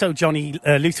 she wasn't so Johnny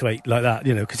Luthwaite like that,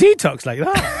 because he talks like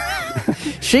that.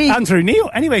 She... Andrew Neil.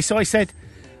 Anyway, so she said,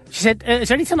 "Is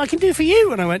there anything I can do for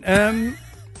you?" And I went,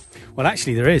 "Well,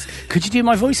 actually, there is. Could you do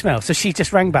my voicemail?" So she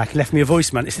just rang back and left me a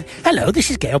voicemail. It said, "Hello,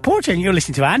 this is Gail Porter, and you're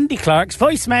listening to Andy Clark's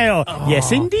voicemail." Yes,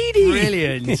 indeedy.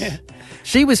 Brilliant. Yeah.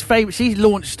 She was famous. She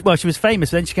launched. Well, she was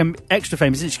famous, but then she became extra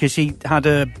famous, didn't she? Because she had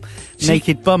a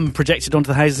naked bum projected onto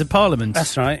the Houses of Parliament.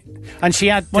 That's right. And she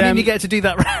had. Why didn't you get her to do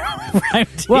that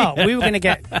round Well, here? we were going to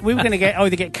get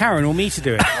either get Karen or me to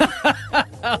do it.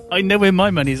 I know where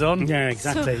my money's on. Yeah,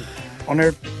 exactly. On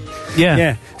her. Yeah.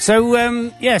 Yeah. So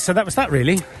so that was that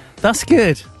really. That's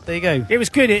good. There you go. It was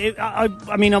good.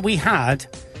 I mean,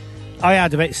 I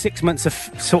had about 6 months of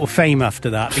sort of fame after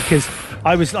that because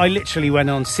I literally went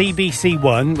on CBC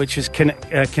One, which was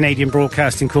Canadian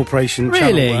Broadcasting Corporation.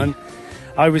 Really? Channel 1.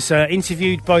 I was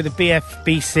interviewed by the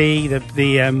BFBC,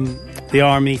 the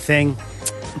Army thing.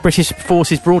 British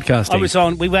Forces Broadcasting. I was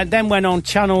on. We went on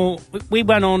channel. We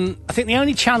went on. I think the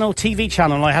only TV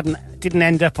channel I didn't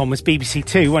end up on was BBC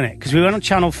Two, wasn't it? Because we went on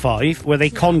Channel 5, where they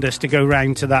conned us to go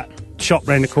round to that shop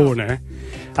round the corner,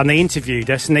 and they interviewed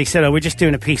us, and they said, "Oh, we're just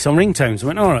doing a piece on ringtones." I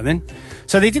went, "All right then."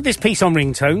 So they did this piece on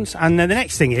ringtones, and then the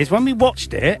next thing is when we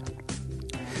watched it,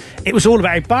 it was all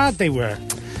about how bad they were.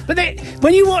 But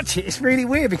when you watch it, it's really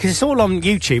weird because it's all on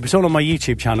YouTube. It's all on my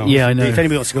YouTube channel. Yeah, I know. If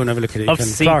anybody wants to go and have a look at it, I've you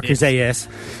can. seen Clark it. is AS.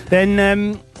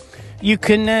 Then you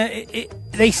can.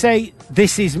 They say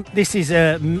this is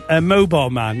a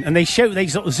mobile man, and they sort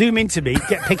of zoom into me,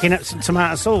 picking up some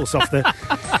tomato sauce off the.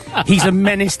 He's a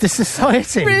menace to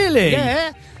society. Really?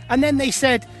 Yeah. And then they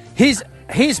said his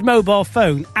mobile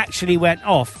phone actually went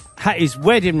off at his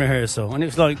wedding rehearsal, and it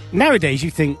was like nowadays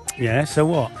you think, yeah, so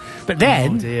what? But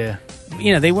then. Oh dear.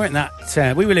 They weren't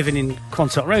that. We were living in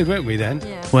Quantock Road, weren't we then?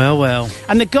 Yeah. Well.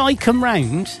 And the guy come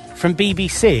round from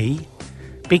BBC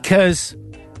because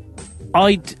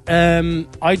I'd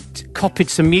copied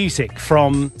some music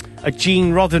from a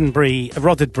Gene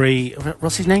Roddenberry.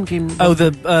 What's his name? Gene? Oh,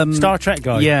 the Star Trek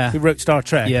guy. Yeah. Who wrote Star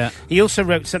Trek. Yeah. He also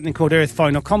wrote something called Earth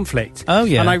Final Conflict. Oh,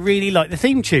 yeah. And I really liked the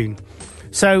theme tune,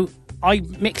 so I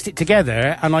mixed it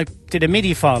together and I did a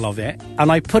MIDI file of it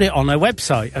and I put it on a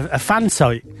website, a fan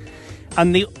site.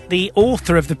 And the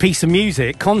author of the piece of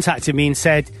music contacted me and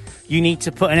said, you need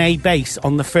to put an A bass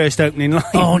on the first opening line.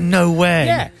 Oh, no way.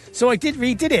 Yeah, so I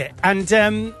redid it,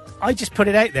 and I just put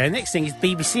it out there. Next thing is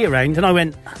BBC around, and I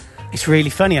went, it's really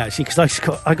funny actually, because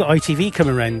I got ITV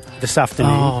coming around this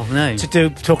afternoon Oh, no. to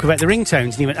talk about the ringtones,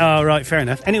 and he went, oh, right, fair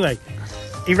enough. Anyway,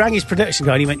 he rang his production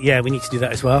guy, and he went, yeah, we need to do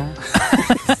that as well.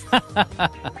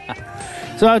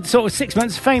 So I had sort of 6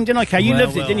 months of fame, didn't I, Kay? You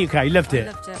loved it, didn't you, Kay? You loved I it.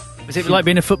 loved it. Was it like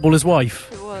being a footballer's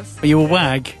wife? It was. Are you a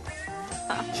wag?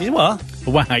 She's what? A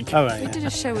wag. Oh, right. We did a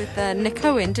show with Nick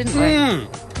Owen, didn't we?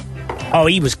 Oh,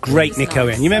 he was great, Nick nice.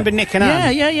 Owen. You remember Nick and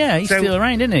Anne? Yeah. He's So still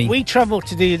around, isn't he? We travelled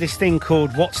to do this thing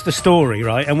called What's the Story,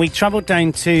 right? And we travelled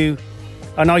down to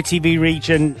an ITV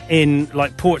region in,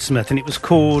 like, Portsmouth, and it was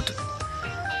called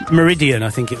Meridian, I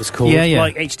think it was called. Yeah.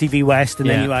 Like HTV West, and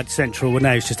then Yeah. you had Central, well,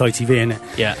 now it's just ITV, isn't it?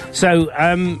 Yeah. So,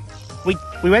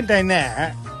 we went down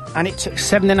there, and it took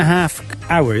 7.5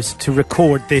 hours to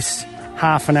record this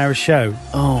half-an-hour show.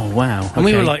 Oh, wow. And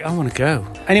we Okay. were like, I want to go.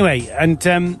 Anyway, and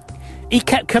he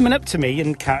kept coming up to me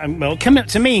and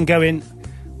going,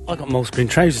 I got moleskin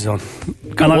trousers on.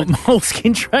 Got And what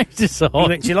moleskin trousers he on.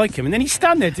 went, do you like him? And then he'd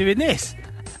stand there doing this.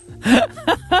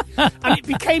 And it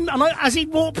became, as he'd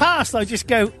walk past, I just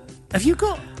go, have you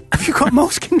got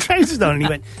moleskin trousers on? And he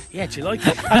went, yeah, do you like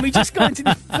it? And we just got into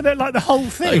the whole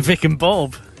Like thing. Vic and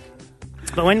Bob.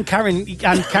 But when Karen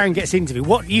gets interviewed,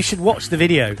 you should watch the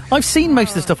video. I've seen most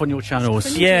of the stuff on your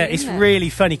channels. Yeah, Isn't it's it? really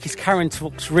funny because Karen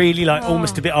talks really like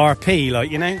almost a bit RP, like,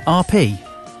 you know? RP?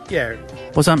 Yeah.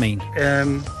 What's that mean?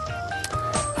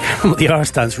 What the R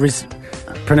stands for is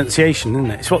pronunciation,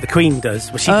 isn't it? It's what the Queen does.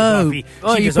 Well, she does RP.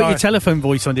 She you does put your telephone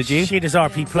voice on, did you? She does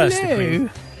RP plus, the Queen.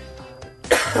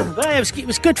 But yeah, it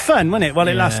was good fun, wasn't it, while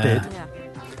it Yeah. lasted? Yeah.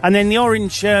 And then the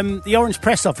Orange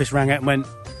press office rang out and went,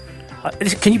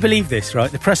 can you believe this,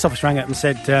 right? The press office rang out and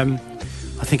said,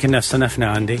 I think enough's enough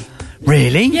now, Andy.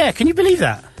 Really? Yeah, can you believe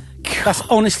that? That's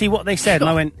honestly what they said. And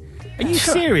I went, are you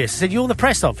serious? I said, you're the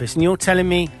press office and you're telling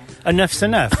me enough's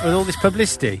enough with all this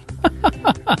publicity?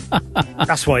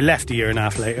 That's why I left a year and a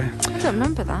half later. I don't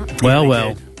remember that.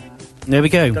 Well. did. There we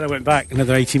go. Then I went back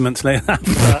another 18 months later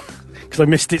after that because I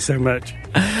missed it so much.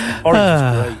 Orange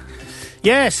was great.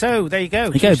 Yeah, so there you go.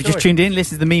 There you go. If you just tuned in,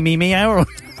 this is the Me Hour.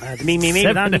 the me with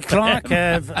 7 Andy Clark,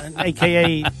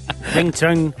 a.k.a. .net.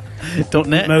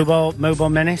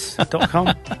 mobilemenace.com.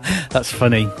 That's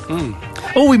funny.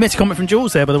 Oh, we missed a comment from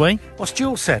Jules there, by the way. What's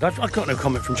Jules said? I've got no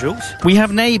comment from Jules. We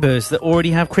have neighbours that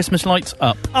already have Christmas lights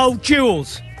up. Oh,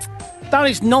 Jules! That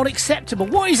is not acceptable.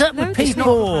 What is up with Loads of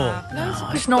people? have. Loads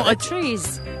of it's people not got a-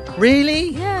 trees. Really?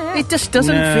 Yeah. It just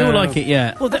doesn't No. feel like it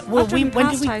yet. Well, I've driven when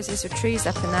past did we... houses with trees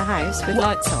up in their house with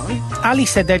lights on. Ali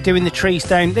said they're doing the trees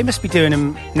down. They must be doing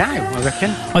them now, I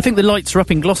reckon. I think the lights are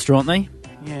up in Gloucester, aren't they?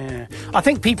 Yeah. I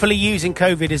think people are using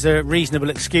COVID as a reasonable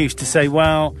excuse to say,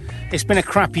 well, it's been a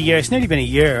crappy year. It's nearly been a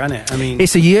year, hasn't it? I mean...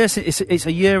 It's a year. It's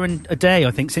a year and a day,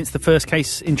 I think, since the first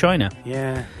case in China.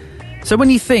 Yeah. So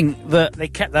when you think that, They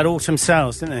kept that all to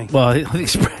themselves, didn't they? well, I think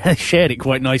they shared it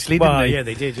quite nicely, didn't Well, they? yeah,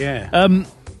 they did, yeah.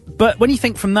 But when you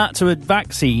think from that to a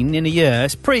vaccine in a year,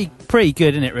 it's pretty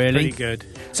good, isn't it? Really? Pretty good.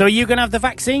 So are you going to have the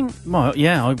vaccine? Well,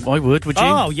 yeah, I would. Would you?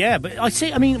 Oh, yeah, but I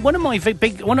see. I mean, one of my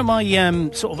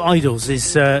sort of idols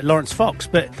is Lawrence Fox,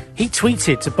 but he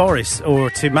tweeted to Boris or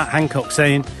to Matt Hancock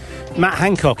saying, Matt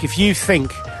Hancock, if you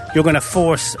think you're going to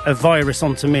force a virus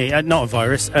onto me, not a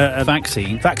virus, a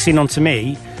Vaccine onto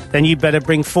me, then you better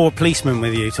bring 4 policemen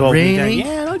with you to hold me down. Really?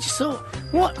 Yeah, and I just thought,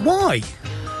 what? Why?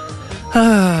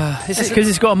 Is it because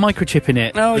it's got a microchip in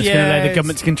it? Oh, that's yeah, going to allow the it's-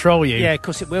 government to control you. Yeah, of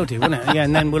course it will do, won't it? Yeah,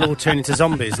 and then we'll all turn into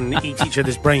zombies and eat each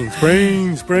other's brains.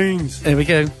 Brains. There we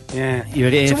go. Yeah. You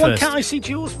heard it So here why first. can't I see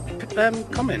Jules'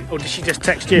 comment? Or did she just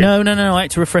text you? No. I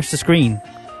had to refresh the screen.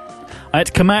 I had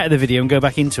to come out of the video and go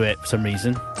back into it for some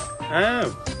reason,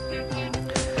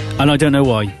 Oh. and I don't know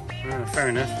why. Oh, fair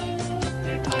enough.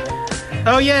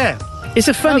 Oh, yeah. It's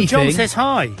a funny John thing. says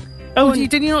hi. Oh,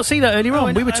 did you not see that earlier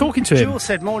on? We were talking to him. Jules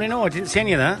said morning. Oh, I didn't see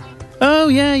any of that. Oh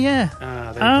yeah.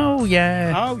 There you go. Oh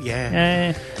yeah. Oh,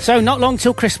 yeah. So, not long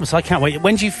till Christmas. I can't wait.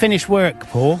 When do you finish work,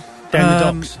 Paul? Down the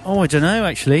docks? Oh, I don't know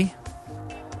actually.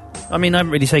 I mean, I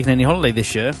haven't really taken any holiday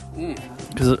this year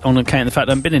because on account of the fact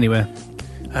I haven't been anywhere.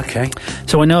 Okay.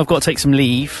 So I know I've got to take some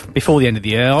leave before the end of the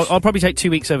year. I'll probably take 2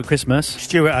 weeks over Christmas.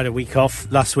 Stuart had a week off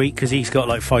last week because he's got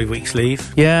like 5 weeks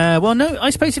leave. Yeah, well, no, I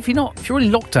suppose if you're in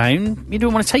lockdown, you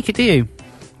don't want to take it, do you?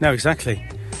 No, exactly.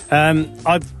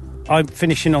 I'm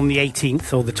finishing on the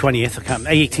 18th or the 20th.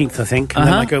 18th, I think, and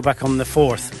then I go back on the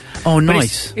 4th. Oh, But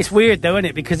nice. It's weird though, isn't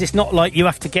it? Because it's not like you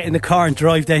have to get in the car and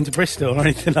drive down to Bristol or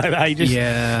anything like that.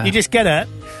 You just get up,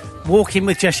 walk in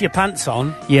with just your pants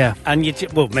on, Yeah. and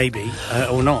maybe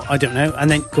or not, I don't know,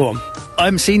 and then go on. I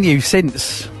haven't seen you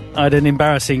since I had an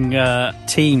embarrassing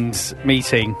Teams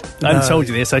meeting. I hadn't told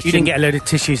you this. You didn't get a load of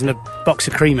tissues and a box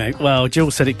of cream out. Well,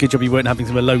 Jules said it. Good job you weren't having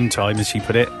some alone time, as she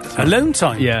put it. Alone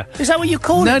time? Yeah. Is that what you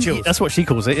call it, Jules? That's what she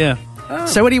calls it. Yeah. Oh.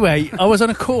 So anyway, I was on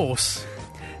a course.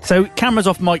 So cameras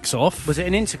off, mics off. Was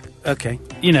it an Okay.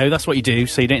 You know, that's what you do,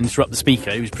 so you don't interrupt the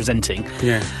speaker who's presenting.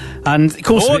 Yeah. And of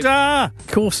course, order!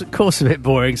 Course a bit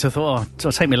boring. So I thought,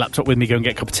 I'll take my laptop with me, go and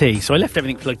get a cup of tea. So I left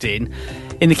everything plugged in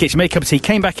the kitchen, made a cup of tea,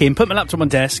 came back in, put my laptop on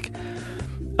desk.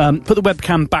 Put the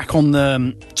webcam back on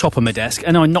the top of my desk,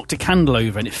 and I knocked a candle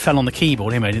over, and it fell on the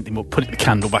keyboard. Anyway, I didn't think, well, put the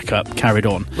candle back up, carried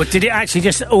on. Well, did it actually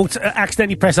just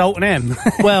accidentally press Alt and M?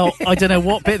 Well, I don't know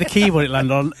what bit of the keyboard it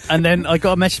landed on, and then I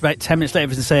got a message about 10 minutes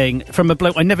later saying, from a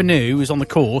bloke I never knew who was on the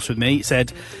course with me, it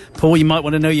said, Paul, you might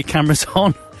want to know your camera's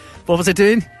on. What was I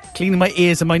doing? Cleaning my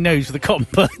ears and my nose with a cotton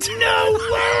bud. No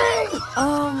way!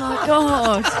 Oh my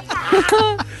god.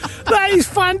 That is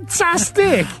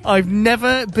fantastic! I've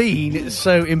never been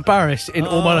so embarrassed in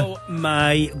all my life. Oh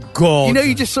my god. You know,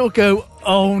 you just sort of go,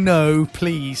 oh no,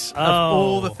 please. Of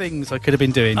all the things I could have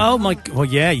been doing. Oh my... Well,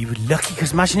 yeah, you were lucky,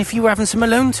 because imagine if you were having some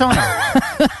alone time.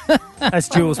 As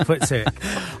Jules puts it.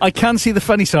 I can see the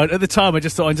funny side. At the time, I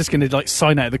just thought I'm just going to, like,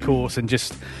 sign out of the course and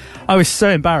just... I was so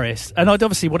embarrassed. And I'd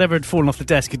obviously, whatever had fallen off the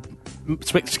desk, had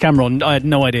switched the camera on. I had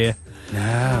no idea.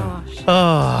 No.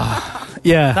 Oh,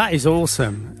 yeah. That is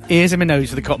awesome. Ears in my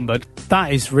nose with a cotton bud.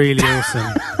 That is really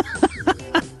awesome.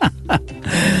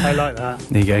 I like that.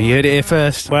 There you go. You heard it here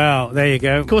first. Well, there you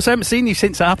go. Of course, I haven't seen you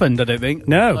since it happened, I don't think.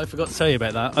 No. I forgot to tell you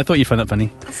about that. I thought you'd find that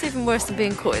funny. That's even worse than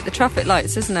being caught at the traffic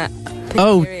lights, isn't it?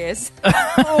 Oh. Your ears.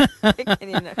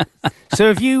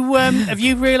 So have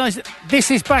you realised that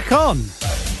this is back on?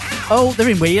 Oh, they're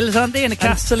in Wales, aren't they? In a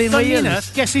castle in Funny Wales.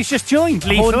 enough, guess who's just joined?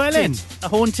 Lee Llewellyn. A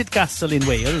haunted castle in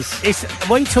Wales.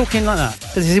 Why are you talking like that?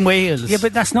 Because it's in Wales. Yeah,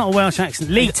 but that's not a Welsh accent.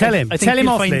 Lee, tell him. I think Tell him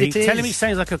you'll off, find Lee. it is. Tell him he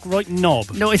sounds like a right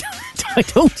knob. No, I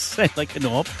don't sound like a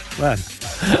knob. Well,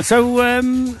 so,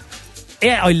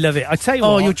 yeah, I love it. I tell you what.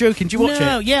 Oh, you're joking. Do you watch it?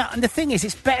 No, yeah. And the thing is,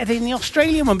 it's better than the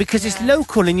Australian one because it's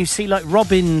local and you see, like,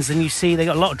 robins and you see they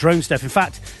got a lot of drone stuff. In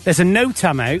fact, there's a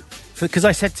NOTAM out because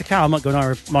I said to Carl, I might go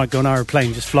on an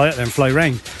aeroplane, just fly up there and fly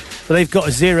round. But they've got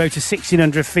a 0 to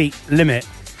 1,600 feet limit.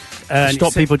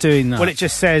 Stop people doing that. Well, it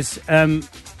just says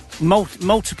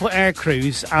multiple air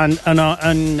crews and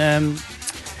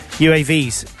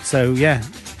UAVs. So, yeah.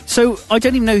 So, I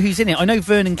don't even know who's in it. I know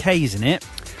Vernon Kay's in it.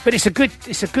 But it's a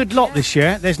good lot this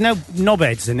year. There's no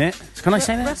knobheads in it. Can I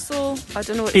say that? Russell, I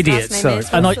don't know what Idiot, his last sorry. name is.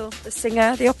 And Russell, the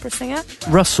singer, the opera singer.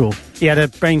 Russell. He had a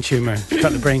brain tumour.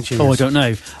 Cut the brain tumour. Oh, I don't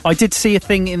know. I did see a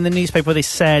thing in the newspaper where they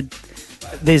said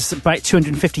there's about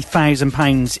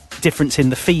 £250,000 difference in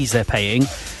the fees they're paying.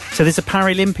 So there's a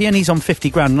Paralympian, he's on 50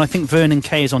 grand, and I think Vernon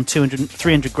Kay is on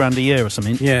 300 grand a year or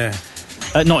something. Yeah.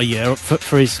 Not a year,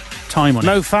 for his time on it.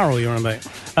 Mo Farrell you're on about?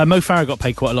 Mo Farah got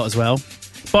paid quite a lot as well.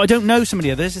 But I don't know some of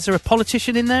the others. Is there a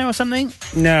politician in there or something?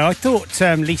 No, I thought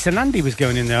Lisa Nandy was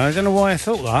going in there. I don't know why I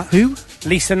thought that. Who?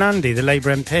 Lisa Nandy, the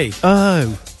Labour MP.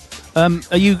 Oh. Are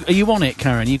you on it,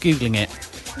 Karen? Are you Googling it?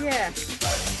 Yeah.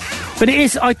 But it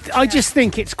is, I just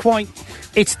think it's quite,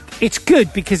 it's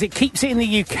good because it keeps it in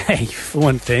the UK, for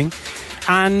one thing.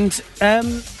 And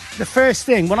the first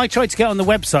thing, when I tried to get on the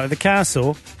website of the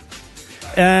castle,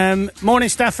 morning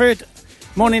Stafford,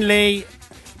 morning Lee,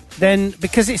 then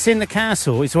because it's in the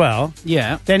castle as well,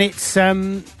 Yeah. then it's all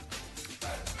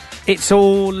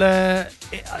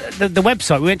the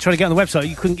website. We went trying to get on the website.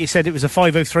 You couldn't. It said it was a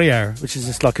 503 error, which is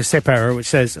just like a SIP error, which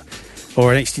says,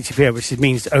 or an HTTP error, which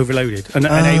means overloaded and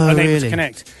unable really? to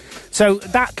connect. So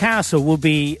that castle will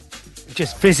be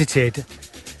just visited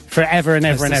forever and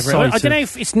ever and That's ever. the I site don't know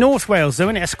if it's North Wales though,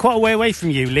 isn't it? It's quite a way away from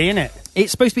you, Lee, isn't it?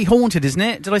 It's supposed to be haunted, isn't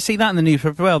it? Did I see that in the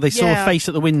newspaper? Well, they saw Yeah. a face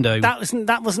at the window. That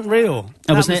wasn't real.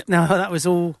 Oh, wasn't it? No, that was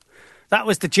all. That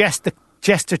was the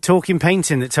jester talking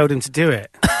painting that told him to do it.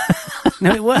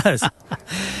 No, it was.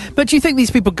 But do you think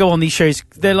these people go on these shows?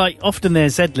 They're like, often they're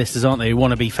Z-listers, aren't they, who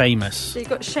want to be famous? So you've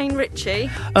got Shane Ritchie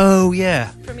Oh, yeah.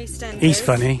 from EastEnders. He's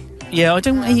funny. Yeah, I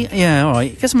don't... yeah, all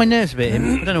right. Gets on my nerves a bit,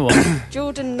 him. I don't know what.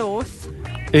 Jordan North.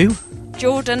 Who?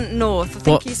 Jordan North. I think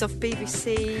What? he's off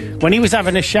BBC. When he was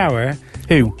having a shower,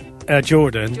 Who?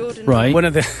 Jordan. Jordan Right. One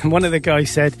of the guys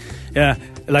said,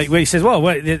 like when he says, "Well,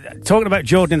 talking about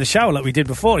Jordan in the shower like we did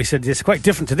before," he said, "It's quite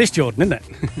different to this Jordan, isn't it?"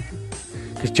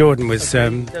 Because Jordan was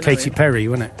Katy Perry,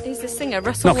 wasn't it? He's the singer,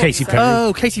 Russell Not Katy Watson. Perry.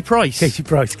 Oh, Katie Price. Katy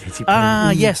Price, Katy Perry.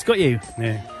 Ah, yes, got you.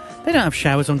 Yeah. They don't have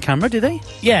showers on camera, do they?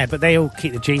 Yeah, but they all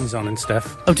keep the jeans on and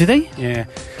stuff. Oh, do they? Yeah.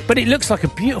 But it looks like a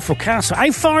beautiful castle.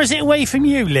 How far is it away from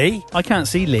you, Lee? I can't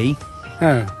see Lee.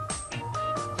 Oh.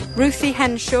 Ruthie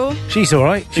Henshaw. She's all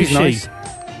right. She's Who's nice.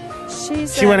 she?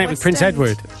 She's She went out with West Prince End.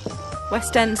 Edward.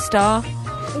 West End star.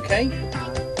 Okay.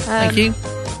 Thank you.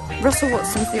 Russell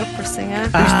Watson's the opera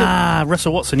singer.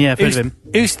 Russell Watson, yeah, I've heard of him.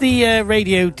 Who's the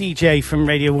radio DJ from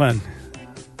Radio 1?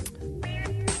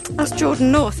 That's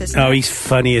Jordan North, isn't it? Oh, he's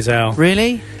funny as hell.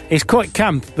 Really? He's quite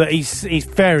camp, but he's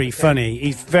very funny.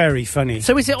 He's very funny.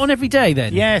 So is it on every day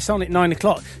then? Yeah, it's on at 9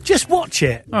 o'clock. Just watch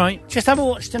it. All right. Just have a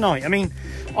watch tonight. I mean,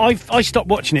 I stopped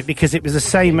watching it because it was the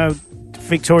same old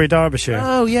Victoria Derbyshire.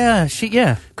 Oh, yeah.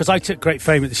 Because I took great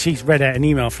fame that she's read out an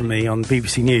email from me on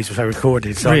BBC News, which I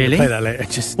recorded. So Really? I can play that later.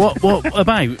 Just What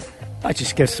about? I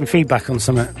just give some feedback on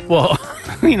something. What?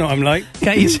 You know what I'm like.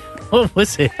 What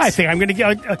was it? I think I'm going to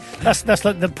get... that's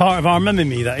like the part of our mum in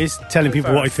me, that is, telling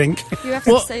people what I think. You have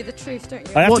to say the truth, don't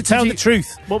you? I have What to tell did the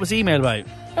truth. What was the email about?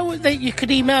 Oh, you could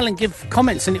email and give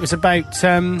comments, and it was about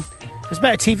a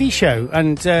TV show,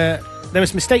 and there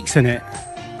was mistakes in it.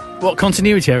 What,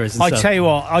 continuity errors and I stuff? tell you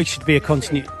what, I should be a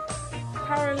continuity...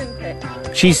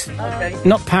 Paralympic. She's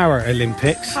not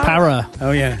Paralympics. Para.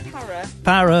 Oh, yeah.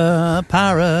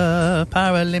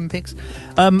 Paralympics.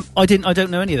 I don't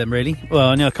know any of them really. Well,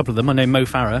 I know a couple of them. I know Mo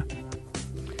Farah.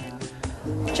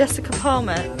 Jessica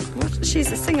Palmer. What?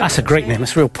 She's a singer. That's a great name.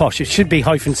 That's real posh. It should be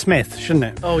 -Smith, shouldn't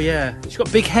it? Oh yeah, she's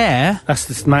got big hair. That's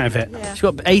the amount of it. Yeah. She's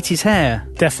got 80s hair.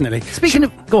 Definitely. Speaking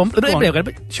of, go on.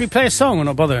 Should we play a song or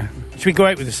not bother? Should we go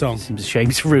out with a song? Seems a shame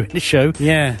to ruin the show.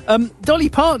 Yeah. Dolly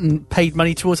Parton paid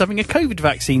money towards having a COVID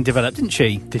vaccine developed, didn't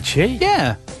she? Did she?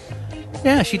 Yeah.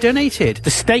 Yeah, she donated.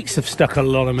 The States have stuck a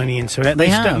lot of money into it. They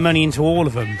Stuck have. money into all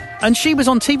of them. And she was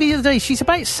on TV the other day. She's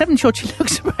about 70 odd. She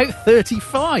looks about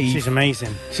 35. She's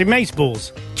amazing. She makes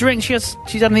balls. Do you reckon she's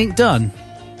had anything done?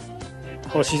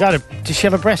 Well, did she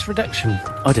have a breast reduction?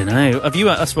 I don't know. Have you?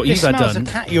 That's what It you've had smells done. of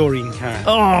cat urine, Karen.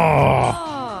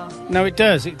 Oh. No, it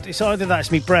does. It's either that,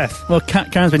 it's me breath. Well,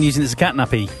 Karen's been using it as a cat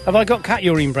nappy. Have I got cat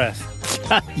urine breath?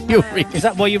 Urine. Is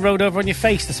that why you rolled over on your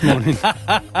face this morning?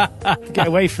 Get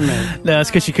away from me. No, that's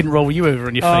because she couldn't roll you over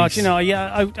on your Oh, face. do you know,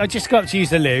 yeah, I just got up to use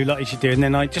the loo, like you should do, and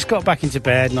then I just got back into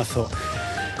bed, and I thought...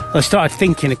 I started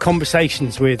thinking of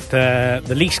conversations with the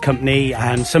lease company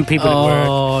and some people at work.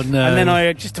 Oh, no. And then I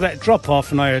had just about drop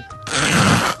off, and I had...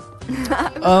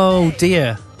 Oh,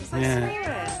 dear.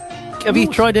 Yeah, Have you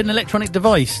tried an electronic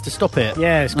device to stop it?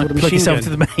 yeah, it's Like called a plug machine yourself gun. to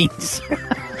the mains.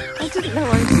 I didn't know.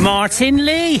 I Martin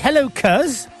Lee! Hello,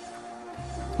 cuz!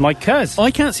 My cuz.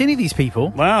 I can't see any of these people.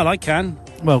 Well, I can.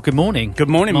 Well, good morning. Good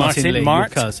morning, Martin. Lee,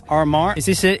 Mart. your cuz. Our Mart. Is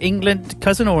this an England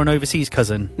cousin or an overseas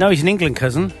cousin? No, he's an England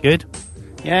cousin. Good.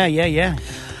 Yeah.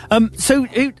 So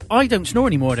I don't snore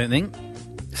anymore, I don't think.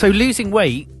 So losing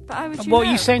weight. But how would you What know?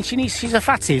 are you saying? She's a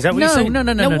fatty? Is that what you're No, saying? no. Is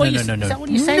that what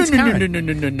you're saying, Karen?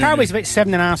 No. Karen weighs about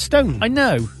 7.5 stone. I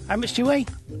know. How much do you weigh?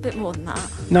 A bit more than that.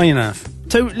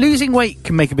 9.5. So losing weight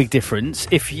can make a big difference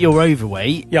if you're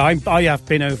overweight. Yeah, I have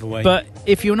been overweight. But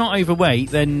if you're not overweight,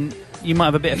 then you might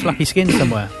have a bit of flappy skin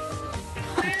somewhere.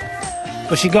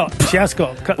 Well, she has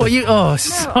got a couple, Well, you. Oh,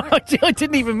 sorry. I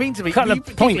didn't even mean to be. couple You of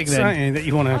giggling points then. aren't you, that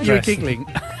you want to You're address. giggling.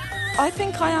 I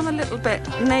think I am a little bit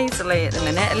nasally at the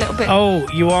minute. A little bit. Oh,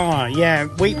 you are. Yeah.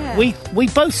 We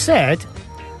both said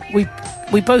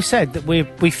we both said that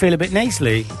we feel a bit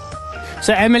nasally.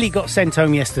 So Emily got sent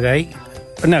home yesterday.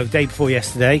 No, day before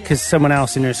yesterday, because someone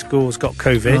else in her school's got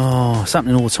COVID. Oh, it's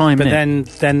happening all the time, But isn't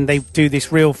it? then they do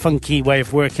this real funky way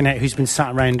of working out who's been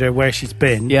sat around her, where she's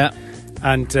been. Yeah.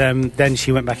 And then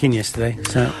she went back in yesterday.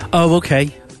 So Oh, okay.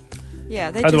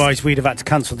 Yeah. They otherwise, we'd have had to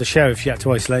cancel the show if she had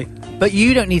to isolate. But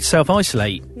you don't need to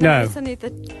self-isolate. Just, No. It's only the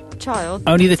child.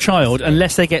 Only the child,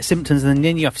 unless they get symptoms, and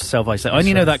then you have to self-isolate. I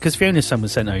only know that because Fiona's son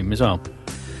was sent home as well.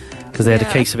 Because they had a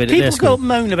Yeah. case of it at their People go school.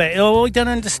 moan about it. Oh, we don't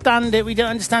understand it. We don't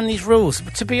understand these rules.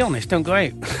 But to be honest, don't go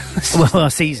out. Well,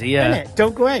 that's easy, yeah. Innit?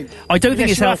 Don't go out. I don't think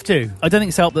Unless it's you helped. have to. I don't think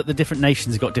it's helped that the different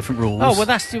nations have got different rules. Oh well,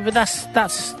 that's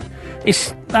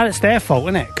it's their fault,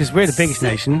 isn't it? Because we're the biggest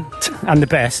nation and the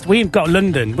best. We got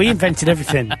London. We invented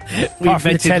everything. We Apart from the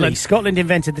invented telly. Lon- Scotland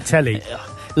invented the telly.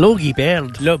 Logie Bear.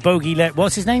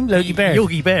 What's his name? Logie Bear.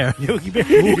 Yogi Bear. Yogi Bear.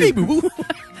 Okay, boo.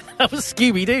 That was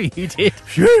Scooby-Doo you did.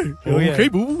 Sure. Oh, yeah. Okay,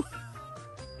 boo.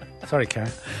 Sorry, Karen.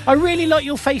 I really like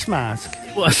your face mask.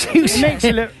 Well, it suits It makes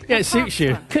you look. Yeah, it suits you.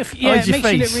 Yeah, Hide it your makes you look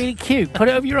face. really cute. Put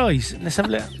it over your eyes. Let's have a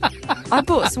look. I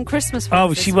bought some Christmas. Oh,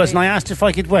 ones she this was, week. and I asked her if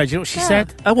I could wear. Do you know what she Yeah.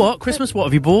 said? Oh, what? Christmas? What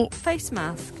have you bought? Face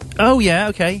mask. Oh, yeah,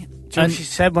 okay. Do you know And what she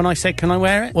said when I said, "Can I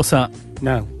wear it?" what's that?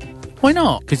 No, Why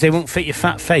not? because they won't fit your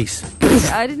fat face.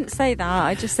 I didn't say that.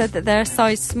 I just said that they're a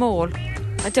size small.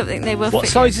 I don't think they will What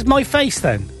fit. size is my face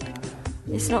then?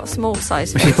 It's not a small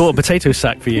size. She bought a potato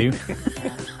sack for you.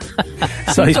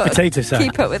 Size Got to potato sack.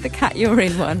 Keep up with the cat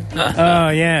urine one. Oh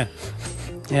yeah.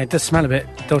 Yeah, it does smell a bit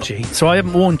dodgy. So I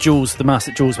haven't worn Jules, the mask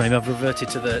that Jules made. I've reverted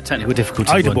to the technical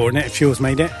difficulty I'd have one. worn it if Jules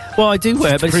made it. Well, I do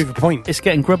wear it, To but prove a point. it's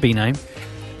getting grubby now.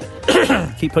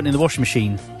 Keep putting it in the washing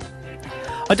machine.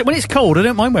 When it's cold, I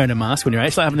don't mind wearing a mask when you're out.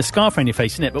 It's like having a scarf around your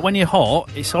face, isn't it? But when you're hot,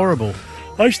 it's horrible.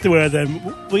 I used to wear them.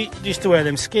 We used to wear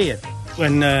them skiing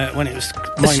when it was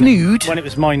snood? When it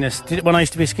was minus. When I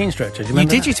used to be a ski instructor. Do you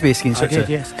remember You that? used to be a ski instructor. I did,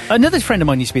 yes. Another friend of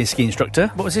mine used to be a ski instructor.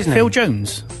 What was his name? Phil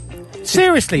Jones.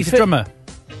 Seriously, He's a drummer.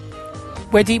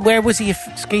 Where was he a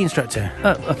ski instructor?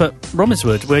 Up at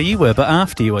Romerswood, where you were, but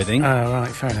after you, I think. Oh, right,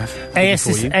 fair enough. Before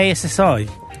you. ASSI,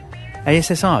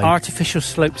 ASSI. artificial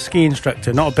slope ski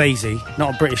instructor, not a Basie,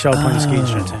 not a British alpine ski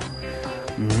instructor.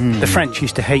 The French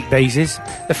used to hate Basies.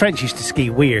 The French used to ski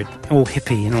weird, all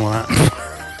hippie and all that.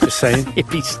 Just saying.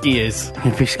 Hippie skiers.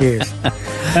 Hippie skiers.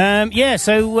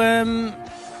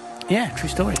 True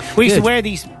story. We used to Good. wear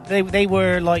these, they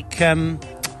were like nylon,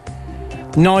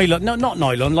 no, not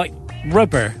nylon, like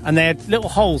rubber, and they had little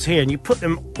holes here, and you put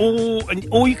them and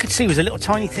all you could see was a little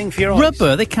tiny thing for your eyes.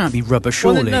 Rubber? They can't be rubber, Well,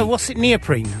 surely. no, what's it?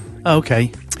 Neoprene. Oh,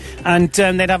 okay. And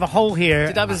they'd have a hole here.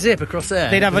 Did it have a zip across there?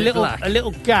 They'd have Was a it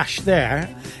little black? gash there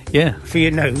Yeah. for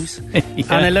your nose, Yeah.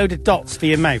 and a load of dots for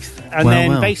your mouth, and Well, then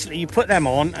well. basically you put them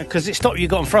on because it stopped you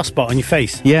getting frostbite on your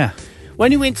face. Yeah.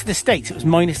 When we went to the States, it was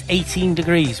minus 18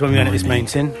 degrees when we went up this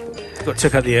mountain.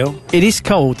 Took out the hill. It is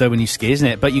cold, though, when you ski, isn't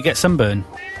it? But you get sunburn.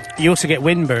 You also get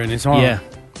windburn as well. Yeah.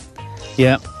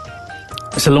 Yeah.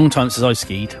 It's a long time since I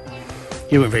skied.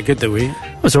 You weren't very good though, were you?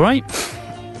 It was all right.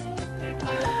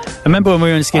 I remember when we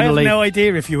were on ski I have holiday. no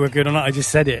idea if you were good or not. I just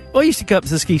said it. Well, I used to go up to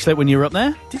the ski slope when you were up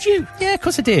there. Did you? Yeah, of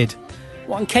course I did.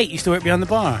 What, and Kate used to work behind the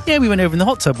bar? Yeah, we went over in the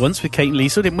hot tub once with Kate and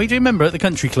Lisa, didn't we? Do you remember at the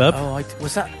country club? Oh,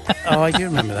 was that? Oh, I do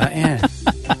remember that, yeah.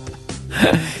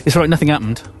 It's all right, nothing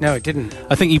happened. No, it didn't.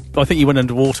 I think you went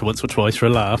underwater once or twice for a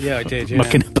laugh. Yeah, I did, yeah.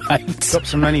 Mucking about. Drop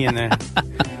some money in there.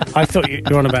 I thought you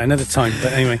were on about another time,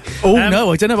 but anyway. Oh,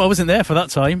 no, I don't know. I wasn't there for that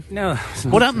time. No.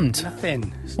 What happened? Nothing.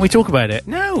 Can we talk about it?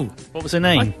 No. What was her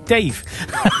name? Dave.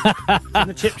 From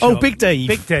the chip Oh, shop. Big Dave.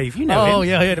 Big Dave, you know him. Oh,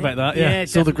 yeah, I heard about that. Yeah, Yeah,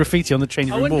 saw the graffiti on the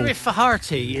changing I room wonder wall. if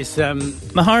Faharty is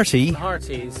Maharty?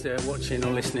 watching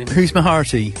or listening. Who's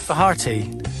Maharty?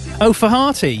 Faharty. Oh,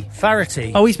 Faharty.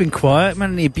 Faharty. Oh, he's been quiet.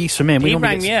 Man, any abuse from him. he normally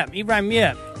rang get- me up. He rang me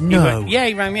up. No.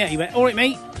 He rang me up. He went, all right,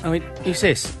 mate. I went, who's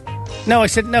this? No, I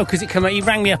said no, because he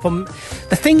rang me up on...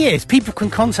 The thing is, people can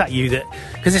contact you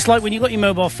because it's like when you've got your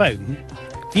mobile phone,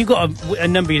 if you've got a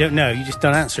number you don't know, you just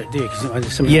don't answer it, do you?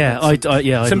 'Cause somebody Yeah, wants,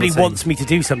 somebody I'm not wants me to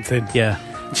do something. saying- Yeah.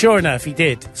 Sure enough, he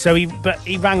did. So he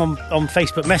rang on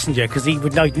Facebook Messenger because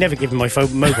I'd never give him my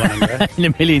mobile number. In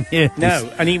a million years. No,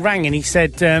 and he rang and he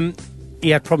said he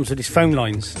had problems with his phone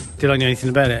lines. Did I know anything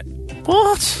about it?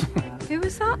 What? Who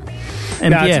was that?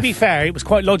 No, MDF. to be fair, it was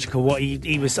quite logical what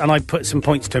he was, and I put some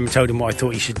points to him and told him what I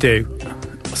thought he should do.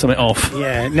 Something off.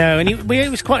 Yeah, no, and it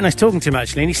was quite nice talking to him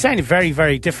actually, and he sounded very,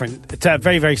 very different,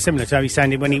 very, very similar to how he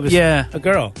sounded when he was Yeah. a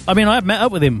girl. I mean, I've met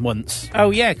up with him once. Oh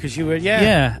yeah, because you were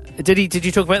Yeah. Did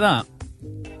you talk about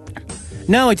that?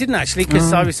 No, I didn't actually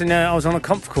because I was on a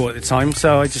conf call at the time,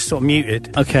 so I just sort of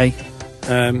muted. Okay.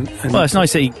 And Well, it's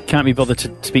nice that he can't be bothered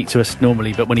to speak to us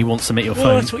normally, but when he wants to make your well,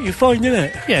 phone. that's what you find, isn't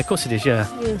it? Yeah, of course it is, yeah.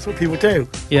 That's what people do.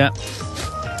 Yeah.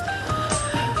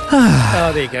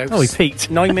 Oh, there you go. Oh, he peaked.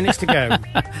 9 minutes to go.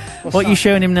 What are you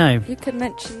showing him now? You could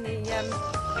mention the.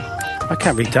 I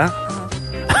can't read that.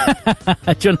 Do you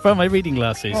want to find my reading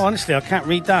glasses? Oh, honestly, I can't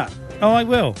read that. Oh, I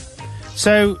will.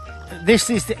 So, this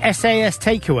is the SAS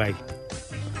takeaway.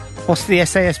 What's the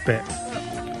SAS bit?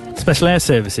 Special Air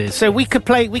Services. So we could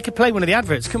play one of the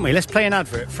adverts, couldn't we? Let's play an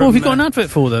advert. From, Oh, have you got an advert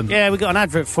for them? Yeah, we got an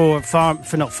advert for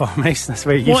not Farmace. That's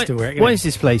where it used to work. What is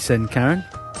this place then, Karen?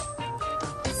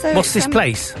 So What's this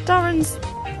place?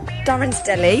 Darren's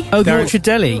Deli. Oh, the Darren- Orchard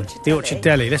Deli. The Orchard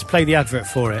Deli. Let's play the advert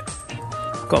for it.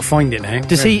 Got to find it now.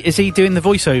 Is he doing the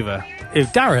voiceover? Who,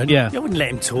 Darren? Yeah. I wouldn't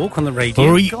let him talk on the radio.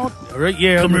 All right. God. All right,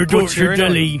 yeah. Come I'm a here to butcher, Orchard innit?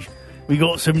 Deli. We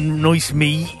got some nice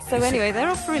meat. So anyway, they're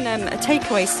offering a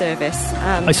takeaway service.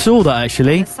 I saw that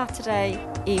actually. a Saturday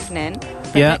evening.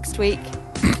 But Yeah. Next week.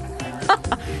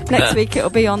 Next week it'll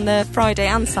be on the Friday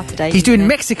and Saturday. He's doing evening.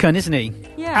 Mexican, isn't he?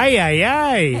 Yeah. Aye, aye,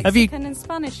 aye. Have you- Mexican and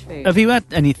Spanish food. Have you had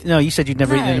any? No, you said you'd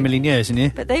never No. eaten in a million years, didn't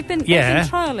you? But they've been Yeah.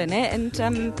 trialling it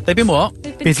and They've been what?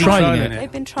 they've been Busy trialling it.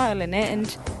 They've been trialling it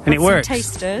and And it had works. some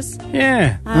tasters.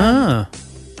 Yeah. Ah.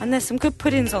 And there's some good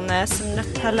puddings on there, some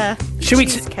Nutella Should we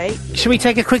cheesecake. Should we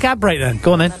take a quick ad break then?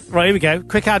 Go on then. Right, here we go.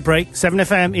 Quick ad break.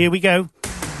 7FM. Here we go.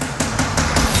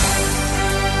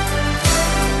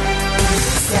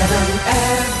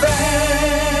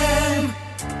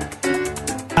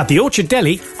 At the Orchard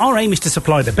Deli, our aim is to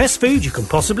supply the best food you can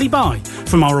possibly buy,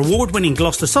 from our award-winning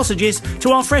Gloucester sausages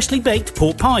to our freshly baked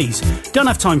pork pies. Don't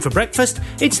have time for breakfast?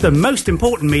 It's the most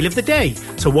important meal of the day,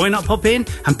 so why not pop in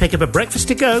and pick up a breakfast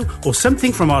to go or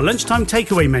something from our lunchtime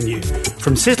takeaway menu?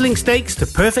 From sizzling steaks to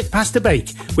perfect pasta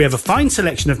bake, we have a fine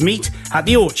selection of meat at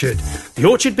the Orchard. The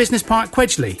Orchard Business Park,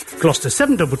 Quedgeley, Gloucester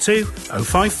 722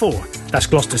 054. That's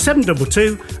Gloucester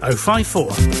 722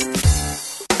 054.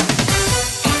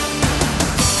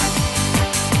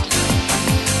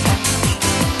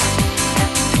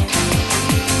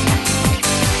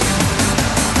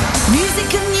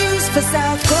 For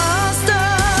South Gloucester,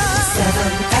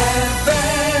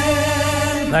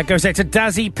 7FM. That goes out to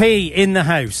Dazzy P in the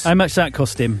house. How much that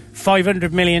cost him?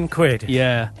 500 million quid.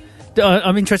 Yeah.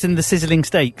 I'm interested in the sizzling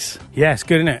steaks. Yes,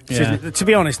 good, isn't it? Yeah. To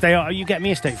be honest, they are. You get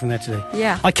me a steak from there today.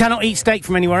 Yeah. I cannot eat steak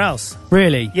from anywhere else.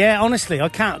 Really? Yeah, honestly, I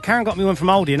can't. Karen got me one from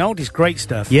Aldi, and Aldi's great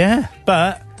stuff. Yeah.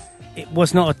 But it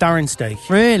was not a Darren steak.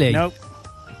 Really? Nope.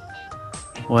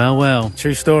 Well.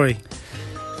 True story.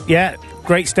 Yeah,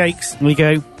 great steaks. We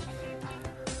go.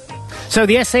 So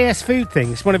the SAS food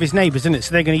thing, it's one of his neighbours, isn't it?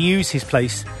 So they're going to use his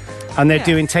place, and they're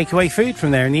doing takeaway food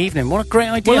from there in the evening. What a great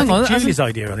idea. Well, hang on, Julie's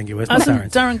idea, I think it was. Not Hasn't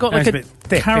Darren's. Darren got like Darren's a bit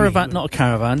thick, caravan? isn't he? Not a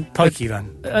caravan. Pikey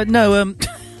van. No,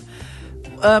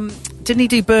 didn't he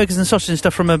do burgers and sausage and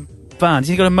stuff from a van?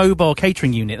 He's got a mobile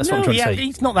catering unit, that's what I'm trying to say.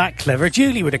 He's not that clever.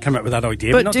 Julie would have come up with that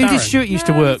idea, but But not who did Darren. Stuart used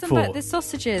to work for? The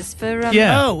sausages for...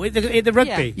 Yeah. Oh, at the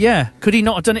rugby. Yeah. Could he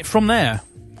not have done it from there?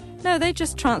 No, they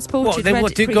just transported What, they ready,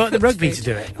 what, did go at the pre-cooked rugby food. to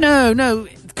do it? No.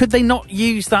 Could they not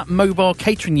use that mobile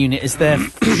catering unit as their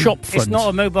shop front? It's not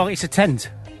a mobile, it's a tent.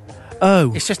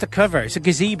 Oh. It's just a cover, it's a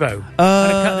gazebo. And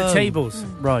a cut the tables.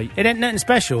 Right. It ain't nothing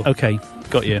special. Okay,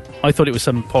 got you. I thought it was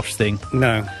some posh thing.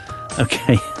 No.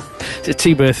 Okay. It's a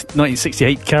two-berth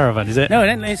 1968 caravan, is it? No,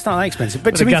 it's not that expensive.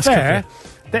 But With to a be gas fair,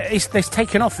 it's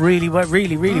taken off really well.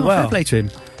 Fair well. play to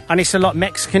him. And it's a lot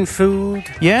Mexican food.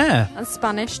 Yeah. And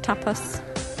Spanish tapas.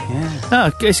 Yeah.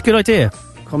 Oh, it's a good idea.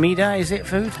 Comida, is it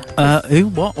food? Who?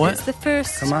 What? It's the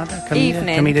first Comida?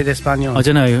 evening. Comida de Español. I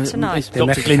don't know. Tonight. Dr.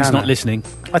 Glenn's Mexicana. not listening.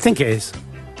 I think it is.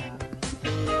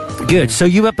 Good. So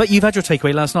but you've had your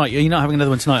takeaway last night. You're not having another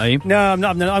one tonight, are you? No, I'm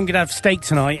not. I'm going to have steak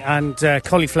tonight and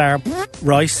cauliflower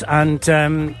rice, and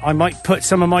I might put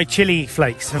some of my chili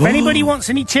flakes. If anybody wants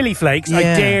any chili flakes, I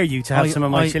dare you to have some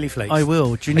of my chili flakes. I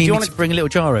will. Do you need me to bring a little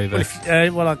jar over?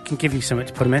 Well, I can give you something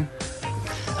to put them in.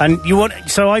 And you want?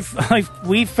 So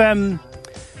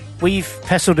we've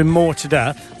pestled and mortared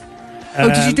up.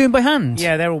 Did you do them by hand?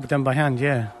 Yeah, they're all done by hand.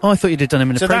 Yeah. Oh, I thought you'd have done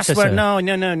them in a So processor. that's where no,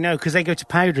 because they go to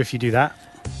powder if you do that.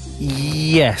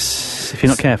 Yes, if you're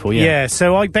not careful, yeah. Yeah,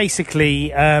 so I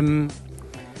basically, I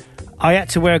had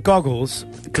to wear gloves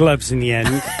in the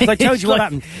end. Because I told you what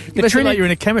happened. You look like you're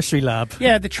in a chemistry lab.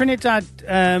 Yeah, the Trinidad,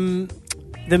 the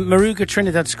Maruga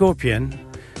Trinidad Scorpion,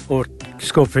 or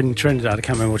Scorpion Trinidad, I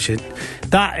can't remember what it is.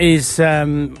 That is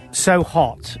so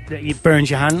hot that it burns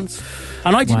your hands.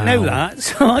 And I didn't know that,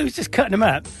 so I was just cutting them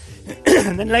up.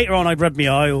 And then later on, I'd rub my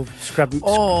eye or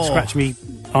scratch me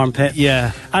armpit.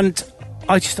 Yeah. And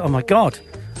I just, oh my God.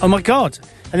 And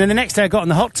then the next day I got in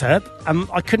the hot tub and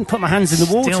I couldn't put my hands in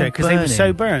the water because they were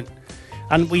so burnt.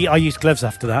 And I used gloves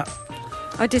after that.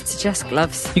 I did suggest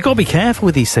gloves. You've got to be careful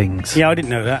with these things. Yeah, I didn't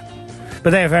know that. But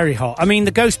they're very hot. I mean,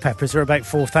 the ghost peppers are about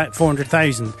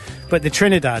 400,000. But the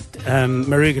Trinidad,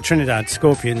 Maruga Trinidad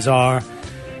scorpions are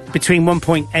between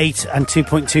 1.8 and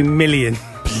 2.2 million.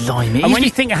 Blimey. And when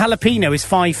you think a jalapeno is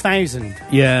 5,000.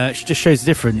 Yeah, it just shows the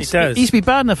difference. It does. It used to be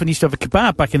bad enough when you used to have a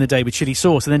kebab back in the day with chili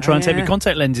sauce and then try and take yeah. the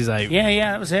contact lenses out.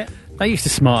 Yeah, that was it. That used to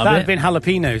smart a That bit. had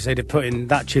been jalapenos they'd have put in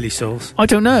that chili sauce. I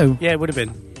don't know. Yeah, it would have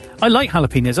been. I like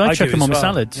jalapenos. I chuck do them as on my well.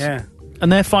 salads. Yeah.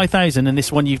 And they're 5,000 and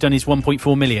this one you've done is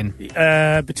 1.4 million.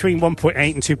 Between 1.8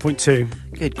 and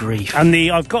 2.2. Good grief. And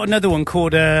I've got another one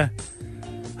called,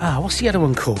 what's the other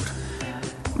one called?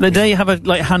 They have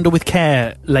a handle with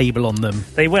care label on them.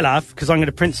 They will have, because I'm going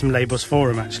to print some labels for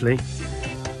them, actually.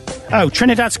 Oh,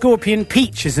 Trinidad Scorpion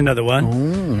Peach is another one.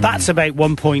 Ooh. That's about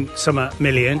 1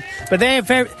 million. But they're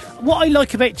very... What I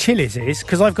like about chilies is,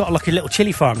 because I've got like a little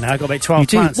chili farm now, I've got about 12 You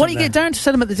do. plants. Why don't you get down to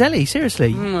sell them at the deli?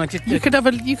 Seriously, you could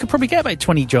probably get about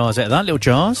 20 jars out of that, little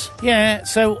jars. Yeah.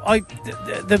 So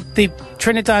the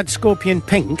Trinidad Scorpion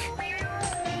Pink,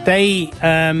 they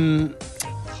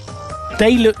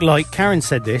look like, Karen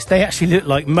said this, they actually look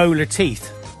like molar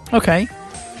teeth. Okay.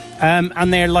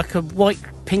 And they're like a white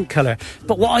pink colour.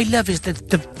 But what I love is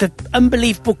the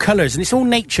unbelievable colours, and it's all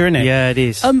nature, isn't it? Yeah, it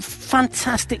is.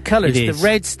 Fantastic colours. It The is.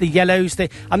 reds, the yellows,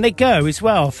 and they go as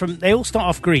well they all start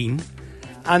off green,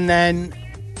 and then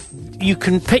you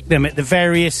can pick them at the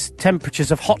various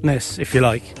temperatures of hotness, if you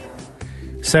like.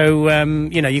 So,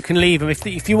 you can leave them.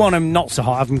 If you want them not so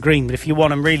hot, have them green. But if you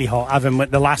want them really hot, have them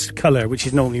with the last colour, which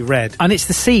is normally red. And it's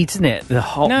the seeds, isn't it? The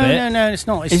hot bit? No, it's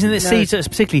not. Isn't it seeds that's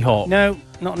particularly hot? No,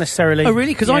 not necessarily. Oh,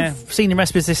 really? Because Yeah. I've seen in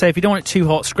recipes they say if you don't want it too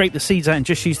hot, scrape the seeds out and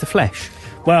just use the flesh.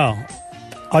 Well,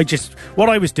 what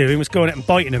I was doing was going out and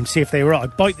biting them, see if they were hot.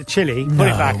 I'd bite the chili, put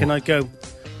it back, and I'd go...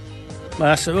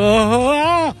 That's,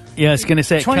 Yeah, I was going to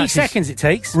say... 20 seconds it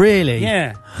takes. Really?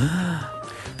 Yeah.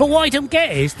 But what I don't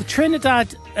get is the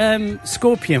Trinidad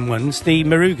scorpion ones, the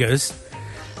Marugas,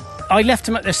 I left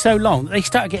them up there so long that they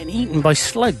started getting eaten by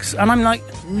slugs. And I'm like,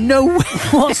 no way.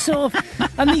 What sort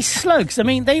of... And these slugs, I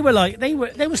mean, there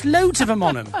was loads of them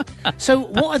on them. So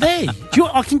what are they?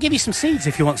 I can give you some seeds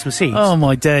if you want some seeds. Oh,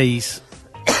 my days.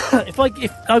 What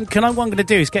I'm going to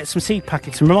do is get some seed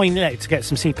packets and remind you to get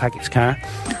some seed packets, Cara.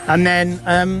 And then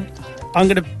I'm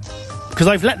going to... Because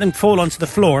I've let them fall onto the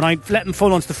floor, and I've let them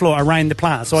fall onto the floor around the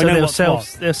plant, so I know what's what.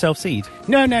 They'll self-seed?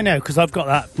 No, because I've got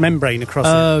that membrane across it.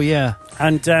 Oh, yeah.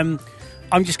 And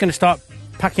I'm just going to start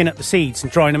packing up the seeds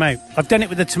and drying them out. I've done it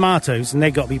with the tomatoes, and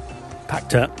they've got to be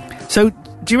packed up. So,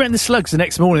 do you reckon the slugs the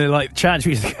next morning are like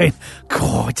chatting to me going,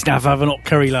 God, I didn't have a hot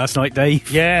curry last night, Dave?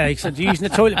 Yeah, he said using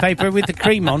the toilet paper with the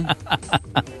cream on.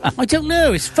 I don't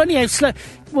know. It's funny how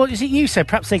what is it you said?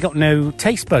 Perhaps they got no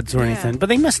taste buds or anything, but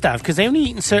they must have because they only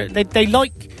eat certain.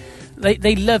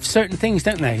 They love certain things,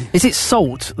 don't they? Is it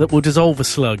salt that will dissolve a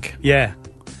slug? Yeah.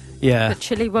 Yeah. The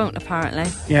chili won't,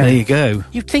 apparently. Yeah. There you go.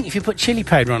 You'd think if you put chili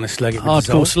powder on a slug, it would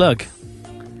Hardcore dissolve. slug.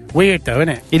 Weird though, isn't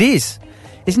it? It is.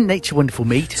 Isn't nature wonderful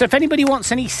meat? So if anybody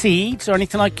wants any seeds or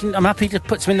anything, I'm happy to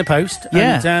put some in the post.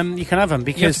 Yeah. And you can have them You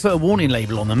have because... to put a warning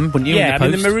label on them, wouldn't you? Yeah, in I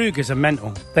the mean, post? the Marugas are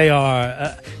mental. They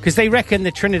are... Because they reckon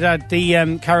the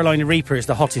Carolina Reaper is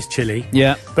the hottest chili.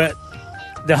 Yeah. But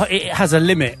it has a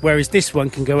limit, whereas this one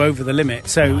can go over the limit.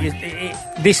 So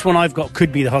this one I've got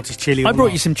could be the hottest chili. I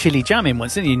brought you some chili jam in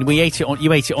once, didn't you? And you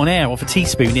ate it on air off a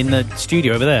teaspoon in the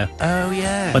studio over there. Oh,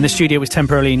 yeah. When the studio was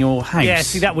temporarily in your house. Yeah,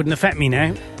 see, that wouldn't affect me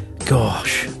now.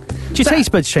 Gosh. Do your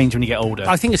taste buds change when you get older?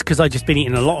 I think it's because I've just been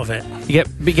eating a lot of it. You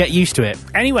get used to it.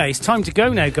 Anyway, it's time to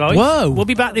go now, guys. Whoa. We'll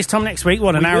be back this time next week,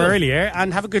 an hour will. earlier,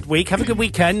 and have a good week. Have a good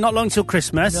weekend, not long till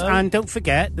Christmas. No. And don't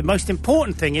forget, the most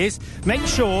important thing is, make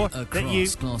sure that you...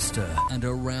 Across Gloucester and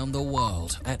around the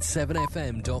world at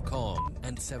 7fm.com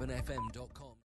and 7fm.com.